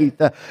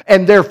faith.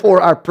 And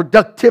therefore our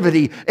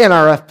productivity and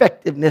our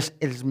effectiveness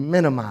is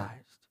minimized.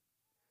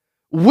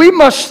 We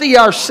must see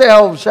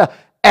ourselves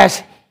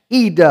as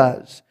He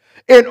does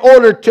in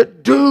order to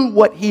do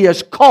what He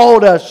has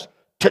called us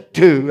to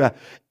do.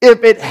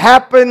 If it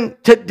happened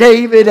to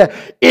David,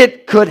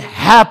 it could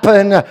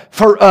happen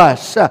for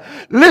us.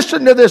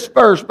 Listen to this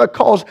verse,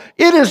 because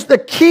it is the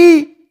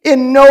key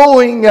in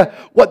knowing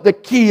what the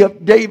key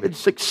of David's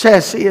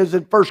success is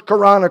in 1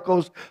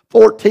 Chronicles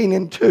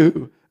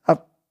 14:2.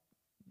 I've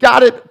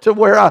got it to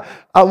where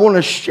I want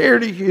to share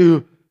to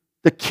you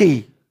the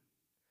key.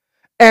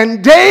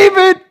 And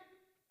David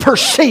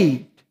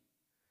perceived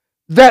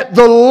that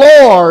the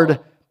Lord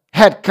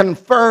had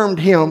confirmed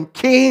him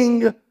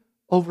king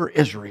over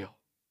Israel.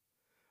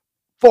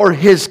 For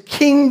his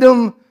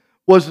kingdom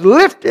was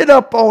lifted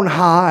up on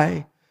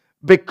high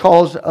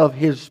because of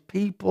his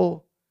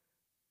people,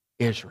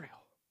 Israel.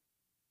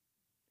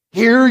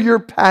 Hear your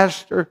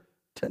pastor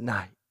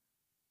tonight.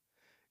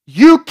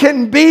 You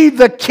can be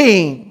the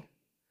king,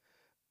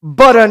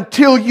 but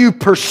until you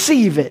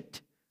perceive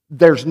it,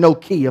 there's no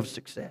key of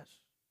success.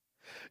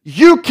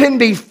 You can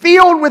be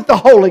filled with the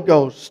Holy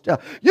Ghost.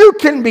 You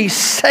can be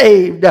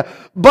saved,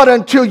 but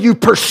until you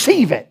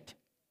perceive it,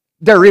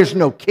 there is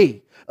no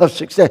key of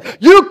success.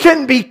 You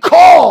can be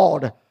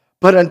called,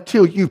 but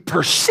until you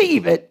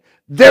perceive it,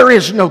 there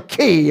is no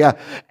key.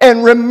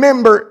 And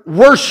remember,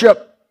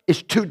 worship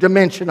is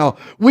two-dimensional.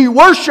 We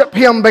worship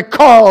Him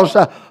because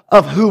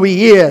of who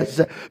He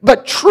is.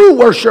 But true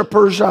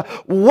worshipers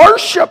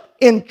worship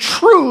in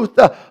truth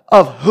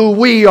of who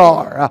we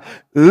are.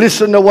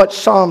 Listen to what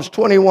Psalms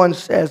 21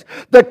 says.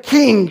 The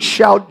king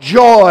shall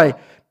joy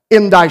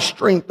in thy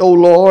strength, O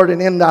Lord,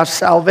 and in thy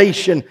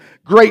salvation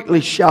greatly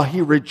shall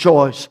he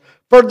rejoice.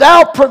 For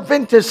thou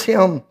preventest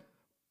him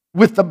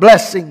with the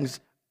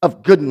blessings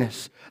of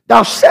goodness.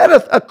 Thou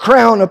settest a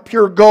crown of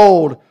pure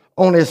gold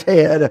on his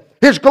head.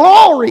 His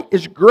glory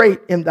is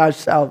great in thy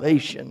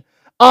salvation.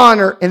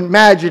 Honor and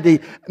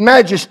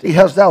majesty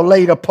hast thou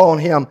laid upon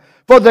him.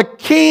 For the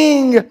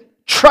king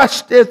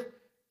trusteth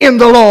in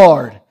the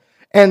Lord,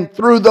 and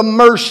through the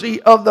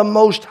mercy of the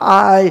Most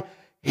High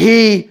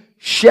he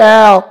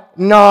shall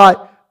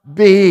not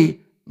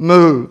be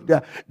moved.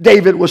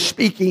 David was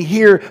speaking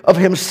here of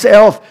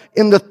himself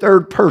in the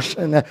third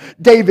person.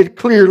 David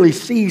clearly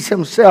sees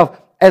himself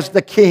as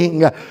the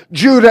king.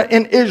 Judah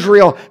and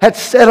Israel had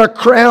set a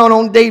crown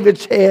on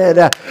David's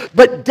head,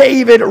 but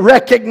David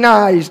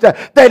recognized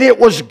that it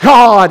was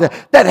God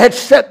that had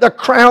set the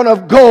crown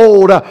of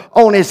gold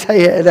on his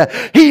head.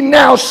 He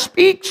now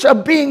speaks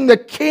of being the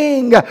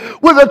king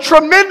with a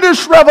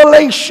tremendous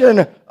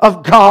revelation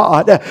of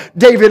God.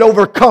 David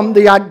overcome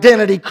the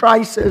identity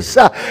crisis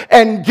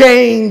and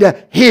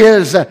gained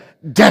his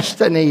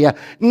destiny.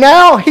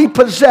 Now he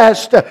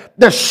possessed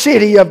the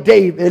city of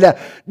David.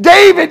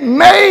 David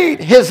made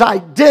his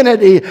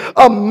identity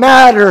a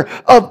matter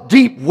of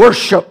deep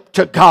worship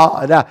to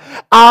God.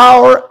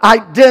 Our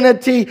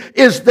identity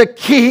is the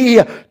key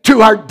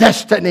to our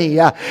destiny.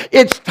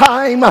 It's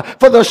time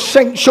for the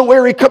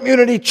Sanctuary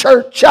Community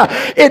Church.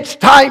 It's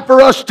time for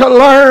us to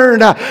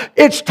learn.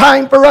 It's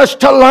time for us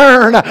to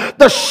learn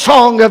the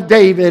Song of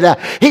David.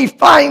 He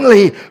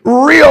finally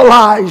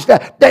realized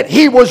that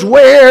he was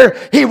where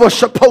he was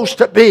supposed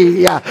to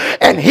be,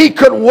 and he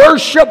could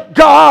worship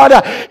God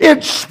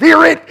in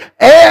spirit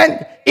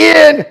and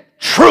in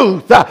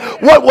truth.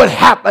 What would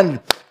happen?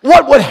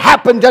 What would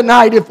happen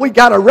tonight if we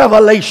got a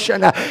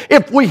revelation,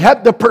 if we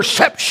had the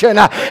perception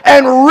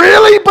and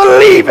really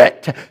believe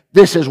it?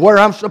 This is where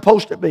I'm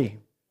supposed to be.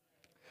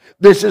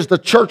 This is the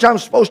church I'm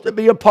supposed to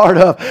be a part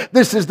of.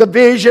 This is the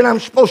vision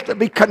I'm supposed to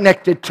be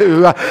connected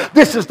to.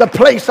 This is the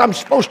place I'm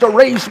supposed to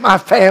raise my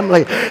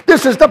family.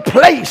 This is the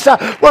place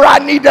where I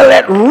need to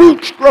let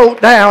roots grow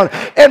down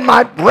and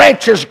my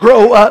branches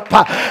grow up.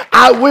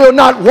 I will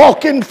not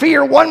walk in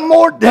fear one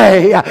more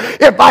day.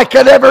 If I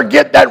could ever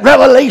get that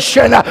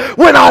revelation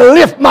when I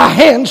lift my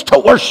hands to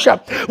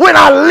worship, when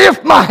I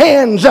lift my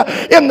hands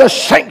in the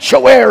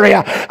sanctuary,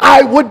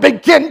 I would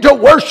begin to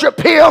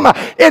worship Him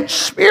in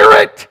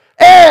spirit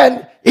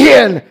and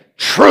in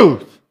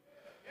truth.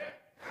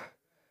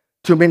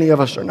 Too many of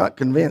us are not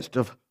convinced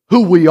of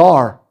who we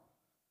are,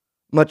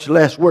 much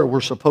less where we're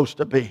supposed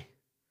to be.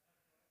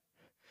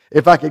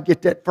 If I could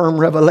get that firm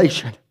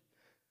revelation,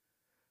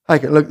 I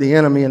could look the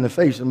enemy in the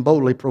face and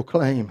boldly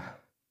proclaim,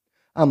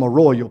 I'm a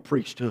royal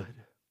priesthood.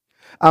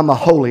 I'm a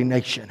holy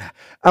nation.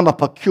 I'm a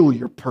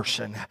peculiar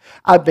person.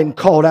 I've been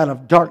called out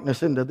of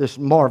darkness into this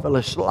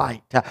marvelous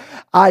light.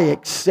 I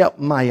accept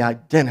my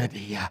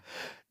identity.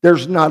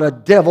 There's not a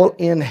devil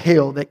in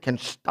hell that can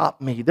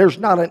stop me. There's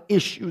not an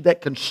issue that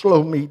can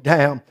slow me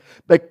down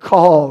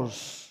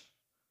because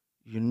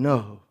you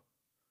know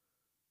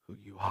who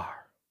you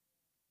are.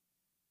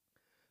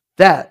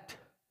 That,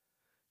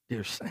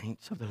 dear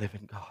saints of the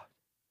living God,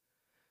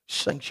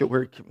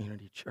 Sanctuary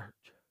Community Church,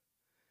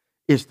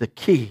 is the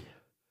key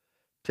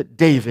to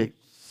David's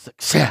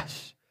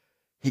success.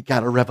 He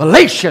got a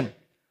revelation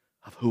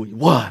of who he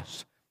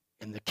was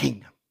in the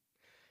kingdom.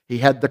 He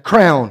had the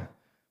crown,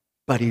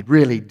 but he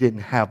really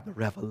didn't have the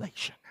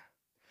revelation.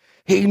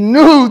 He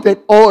knew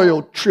that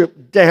oil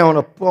dripped down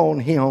upon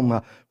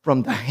him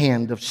from the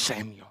hand of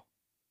Samuel.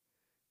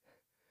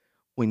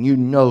 When you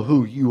know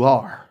who you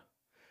are,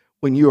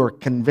 when you are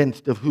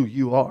convinced of who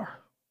you are,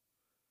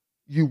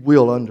 you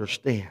will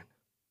understand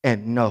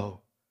and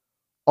know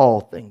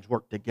all things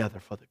work together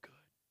for the good.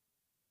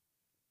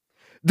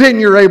 Then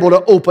you're able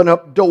to open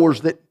up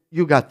doors that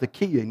you got the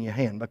key in your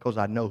hand because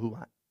I know who I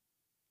am.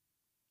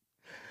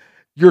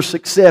 Your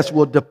success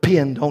will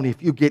depend on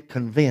if you get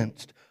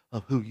convinced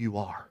of who you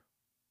are.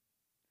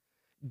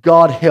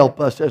 God help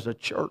us as a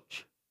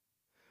church.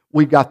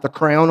 We've got the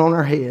crown on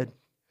our head.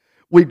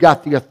 We've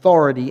got the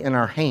authority in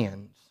our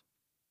hands.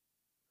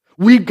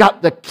 We've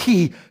got the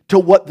key to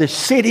what this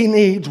city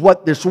needs,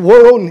 what this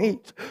world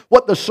needs,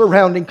 what the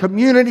surrounding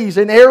communities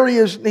and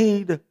areas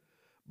need.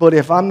 But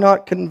if I'm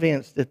not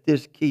convinced that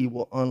this key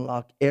will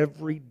unlock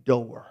every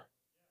door,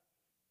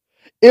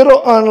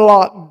 it'll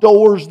unlock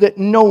doors that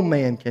no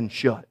man can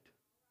shut.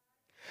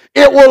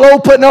 It will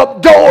open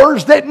up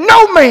doors that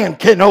no man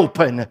can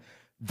open.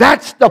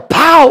 That's the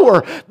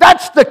power.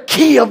 That's the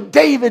key of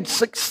David's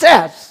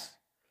success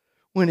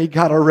when he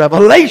got a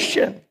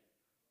revelation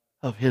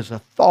of his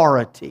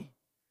authority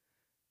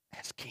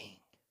as king.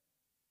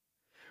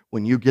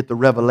 When you get the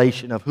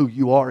revelation of who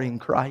you are in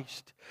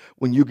Christ,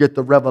 When you get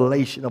the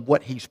revelation of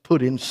what He's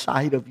put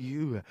inside of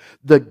you,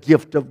 the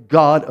gift of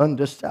God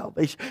unto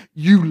salvation,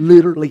 you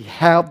literally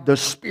have the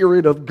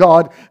Spirit of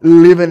God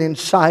living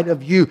inside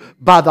of you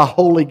by the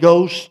Holy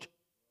Ghost.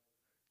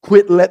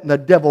 Quit letting the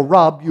devil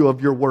rob you of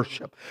your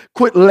worship.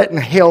 Quit letting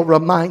hell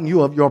remind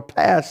you of your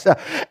past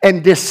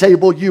and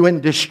disable you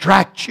and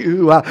distract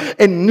you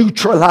and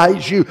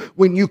neutralize you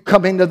when you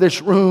come into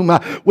this room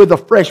with a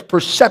fresh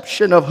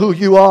perception of who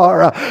you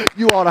are.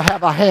 You ought to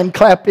have a hand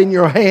clap in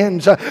your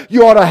hands.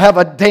 You ought to have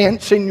a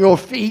dance in your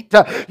feet.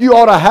 You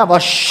ought to have a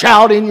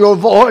shout in your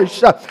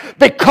voice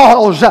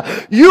because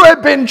you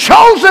have been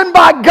chosen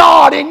by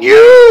God and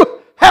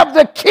you have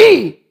the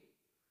key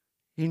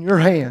in your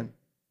hand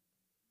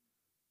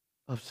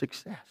of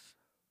success.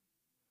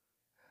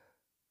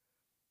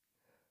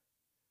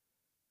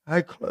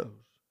 I close.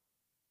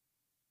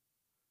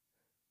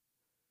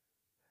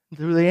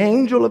 Through the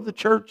angel of the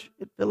church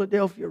at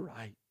Philadelphia,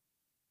 write,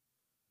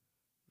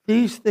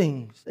 these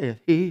things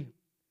saith He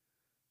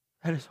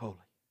that is holy,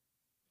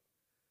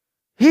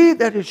 He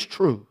that is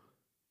true,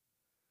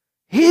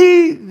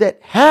 He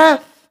that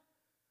hath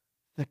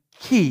the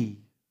key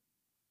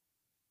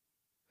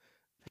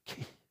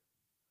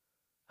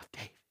of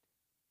David.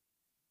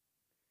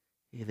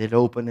 He that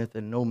openeth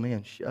and no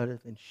man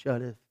shutteth, and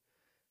shutteth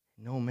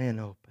and no man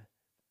openeth.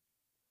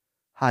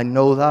 I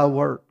know thy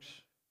works.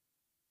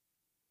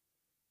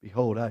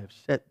 Behold, I have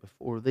set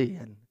before thee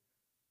an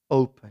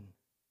open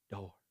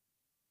door.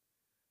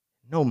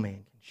 No man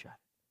can shut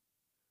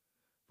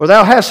it. For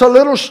thou hast a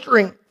little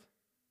strength,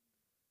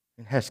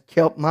 and hast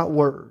kept my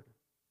word,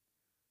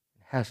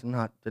 and hast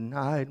not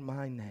denied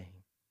my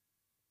name.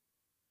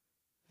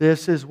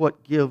 This is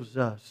what gives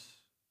us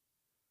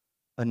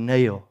a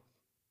nail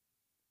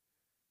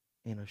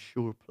in a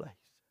sure place.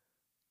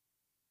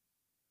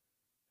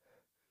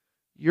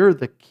 You're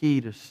the key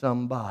to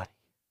somebody.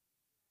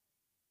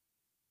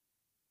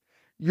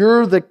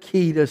 You're the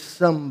key to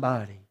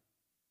somebody.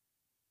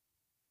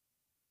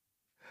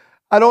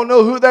 I don't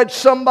know who that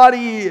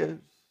somebody is.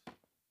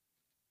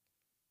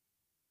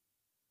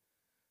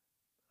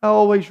 I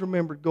always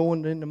remember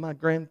going into my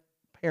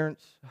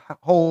grandparents'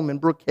 home in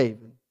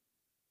Brookhaven.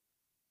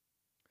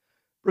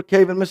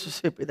 Brookhaven,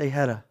 Mississippi, they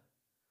had a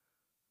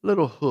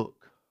little hook.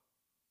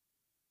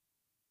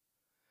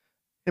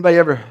 Anybody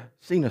ever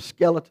seen a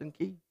skeleton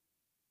key?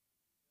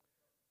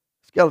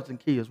 Skeleton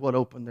key is what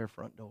opened their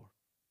front door.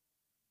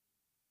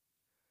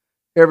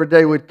 Every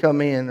day we'd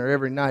come in, or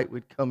every night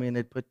we'd come in,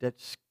 they'd put that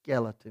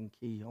skeleton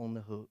key on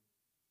the hook.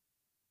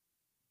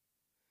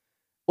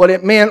 What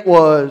it meant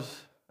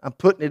was, I'm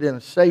putting it in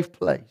a safe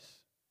place.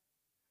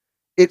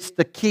 It's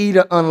the key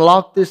to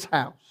unlock this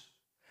house.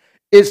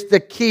 It's the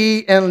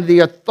key and the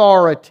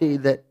authority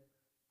that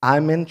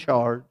I'm in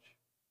charge.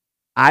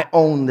 I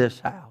own this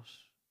house.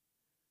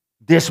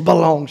 This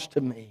belongs to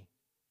me.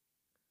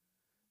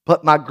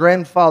 But my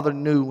grandfather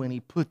knew when he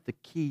put the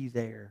key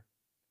there,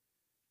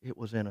 it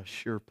was in a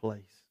sure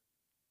place.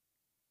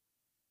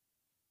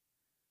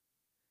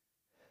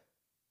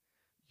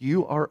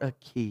 You are a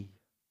key.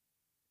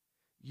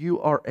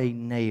 You are a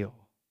nail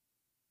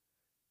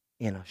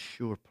in a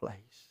sure place.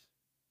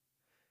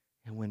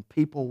 And when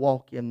people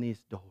walk in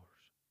these doors,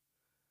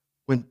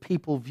 when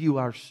people view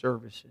our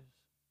services,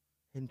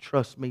 and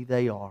trust me,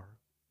 they are.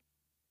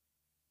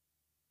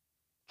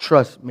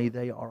 Trust me,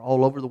 they are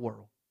all over the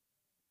world.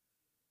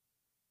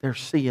 They're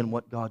seeing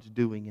what God's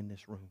doing in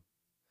this room.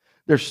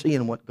 They're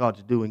seeing what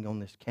God's doing on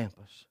this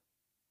campus.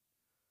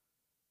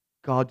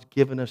 God's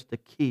given us the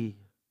key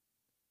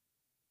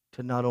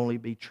to not only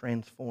be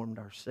transformed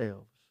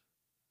ourselves,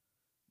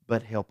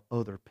 but help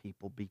other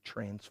people be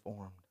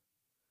transformed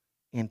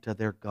into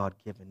their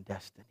God-given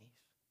destinies.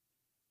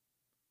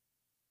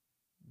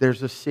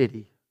 There's a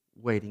city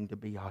waiting to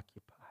be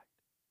occupied.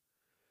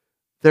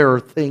 There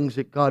are things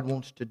that God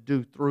wants to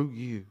do through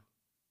you.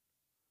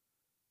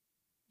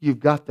 You've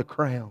got the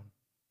crown.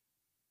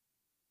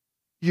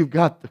 You've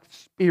got the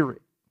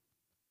Spirit.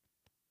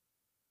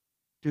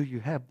 Do you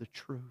have the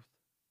truth?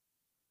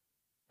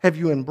 Have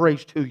you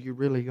embraced who you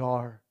really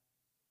are?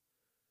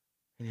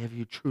 And have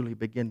you truly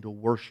begun to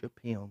worship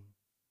Him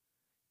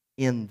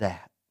in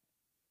that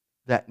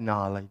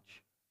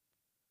knowledge?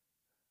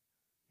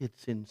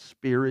 It's in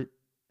spirit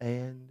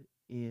and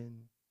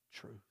in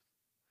truth.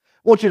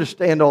 I want you to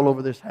stand all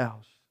over this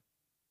house.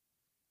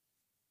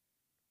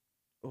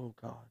 Oh,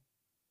 God.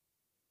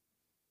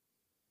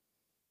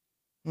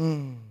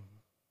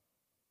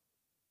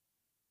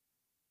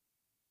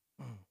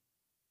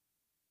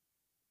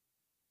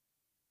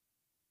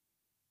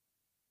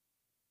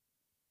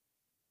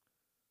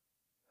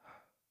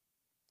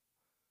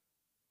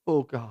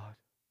 Oh, God.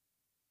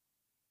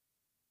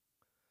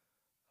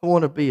 I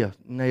want to be a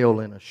nail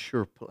in a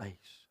sure place.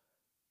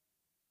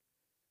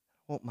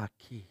 I want my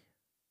key.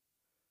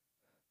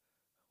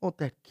 I want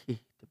that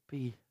key to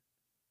be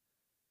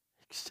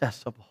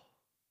accessible,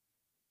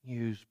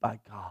 used by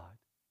God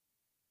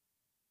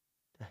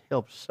to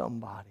help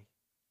somebody.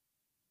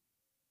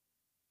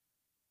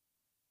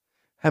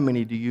 How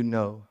many do you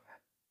know?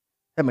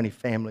 How many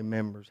family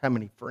members? How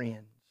many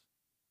friends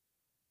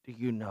do do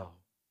you know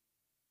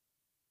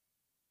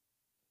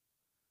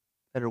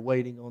that are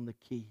waiting on the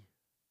key?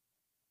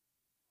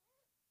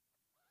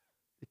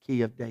 The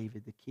key of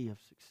David, the key of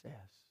success.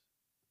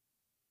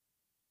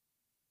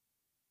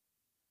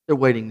 They're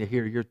waiting to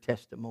hear your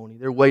testimony.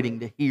 They're waiting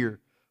to hear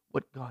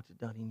what God's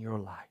done in your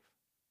life.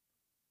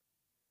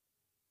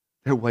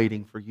 They're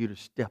waiting for you to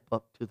step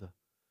up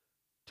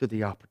to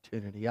the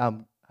opportunity.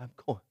 I'm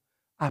going.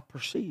 I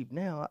perceive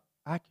now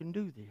I can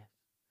do this.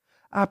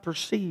 I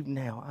perceive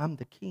now I'm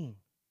the king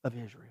of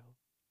Israel.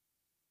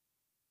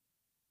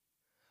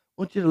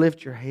 I want you to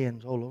lift your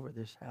hands all over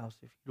this house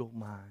if you don't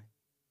mind.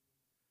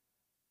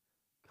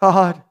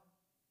 God,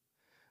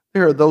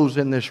 there are those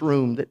in this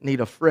room that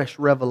need a fresh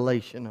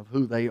revelation of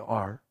who they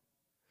are.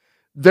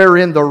 They're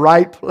in the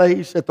right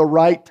place at the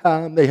right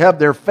time. They have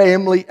their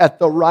family at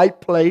the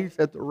right place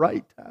at the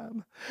right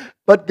time.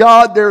 But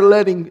God, they're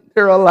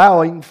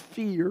allowing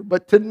fear.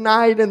 But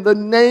tonight, in the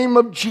name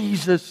of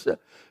Jesus,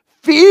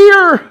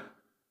 fear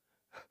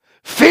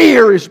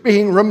is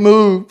being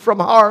removed from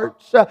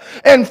hearts,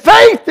 and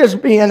faith is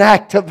being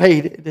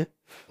activated.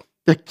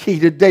 The key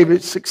to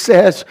David's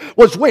success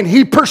was when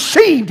he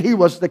perceived he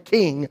was the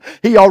king.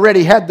 He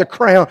already had the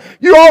crown.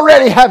 You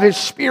already have his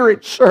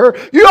spirit, sir.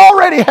 You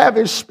already have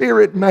his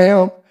spirit,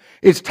 ma'am.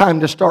 It's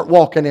time to start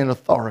walking in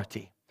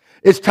authority.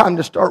 It's time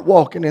to start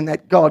walking in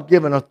that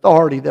God-given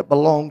authority that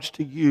belongs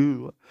to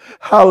you.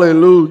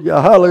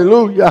 Hallelujah,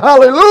 hallelujah,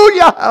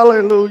 hallelujah,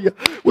 hallelujah.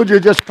 Would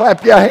you just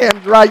clap your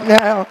hands right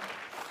now?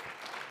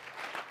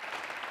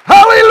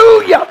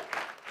 Hallelujah.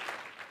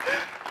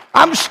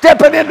 I'm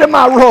stepping into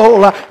my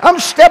role. I'm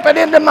stepping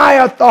into my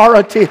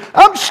authority.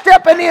 I'm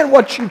stepping in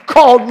what you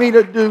called me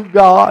to do,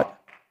 God.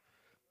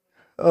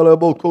 Don't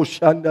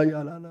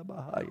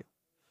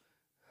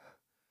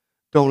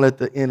let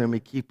the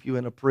enemy keep you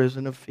in a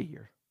prison of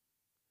fear.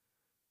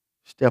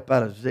 Step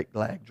out of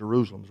Ziklag.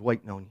 Jerusalem's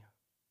waiting on you.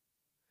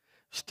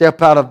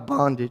 Step out of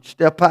bondage.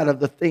 Step out of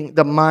the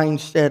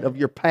mindset of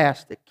your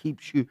past that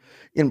keeps you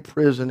in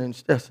prison.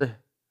 Instead, say,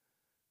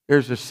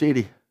 there's a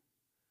city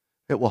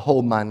that will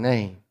hold my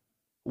name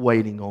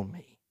waiting on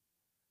me.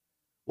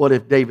 What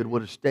if David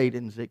would have stayed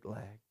in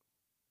Ziklag?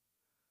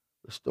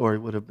 The story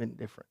would have been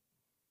different.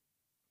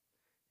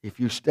 If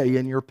you stay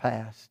in your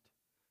past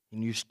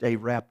and you stay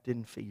wrapped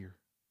in fear,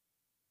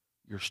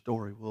 your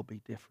story will be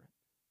different.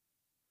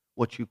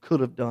 What you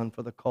could have done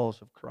for the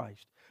cause of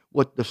Christ,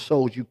 what the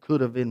souls you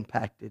could have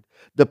impacted,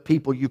 the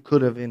people you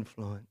could have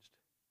influenced,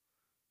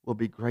 will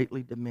be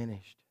greatly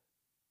diminished.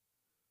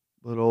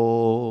 But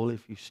oh,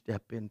 if you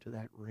step into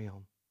that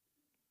realm,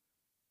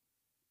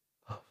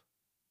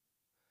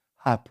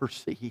 I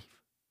perceive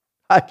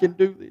I can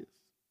do this.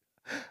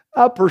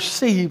 I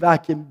perceive I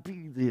can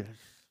be this.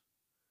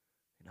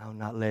 And I'll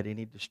not let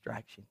any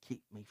distraction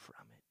keep me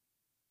from it.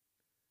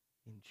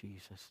 In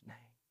Jesus' name.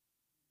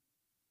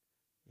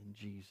 In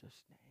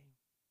Jesus' name.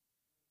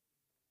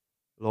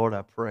 Lord,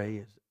 I pray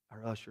as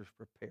our ushers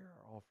prepare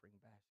our offering back.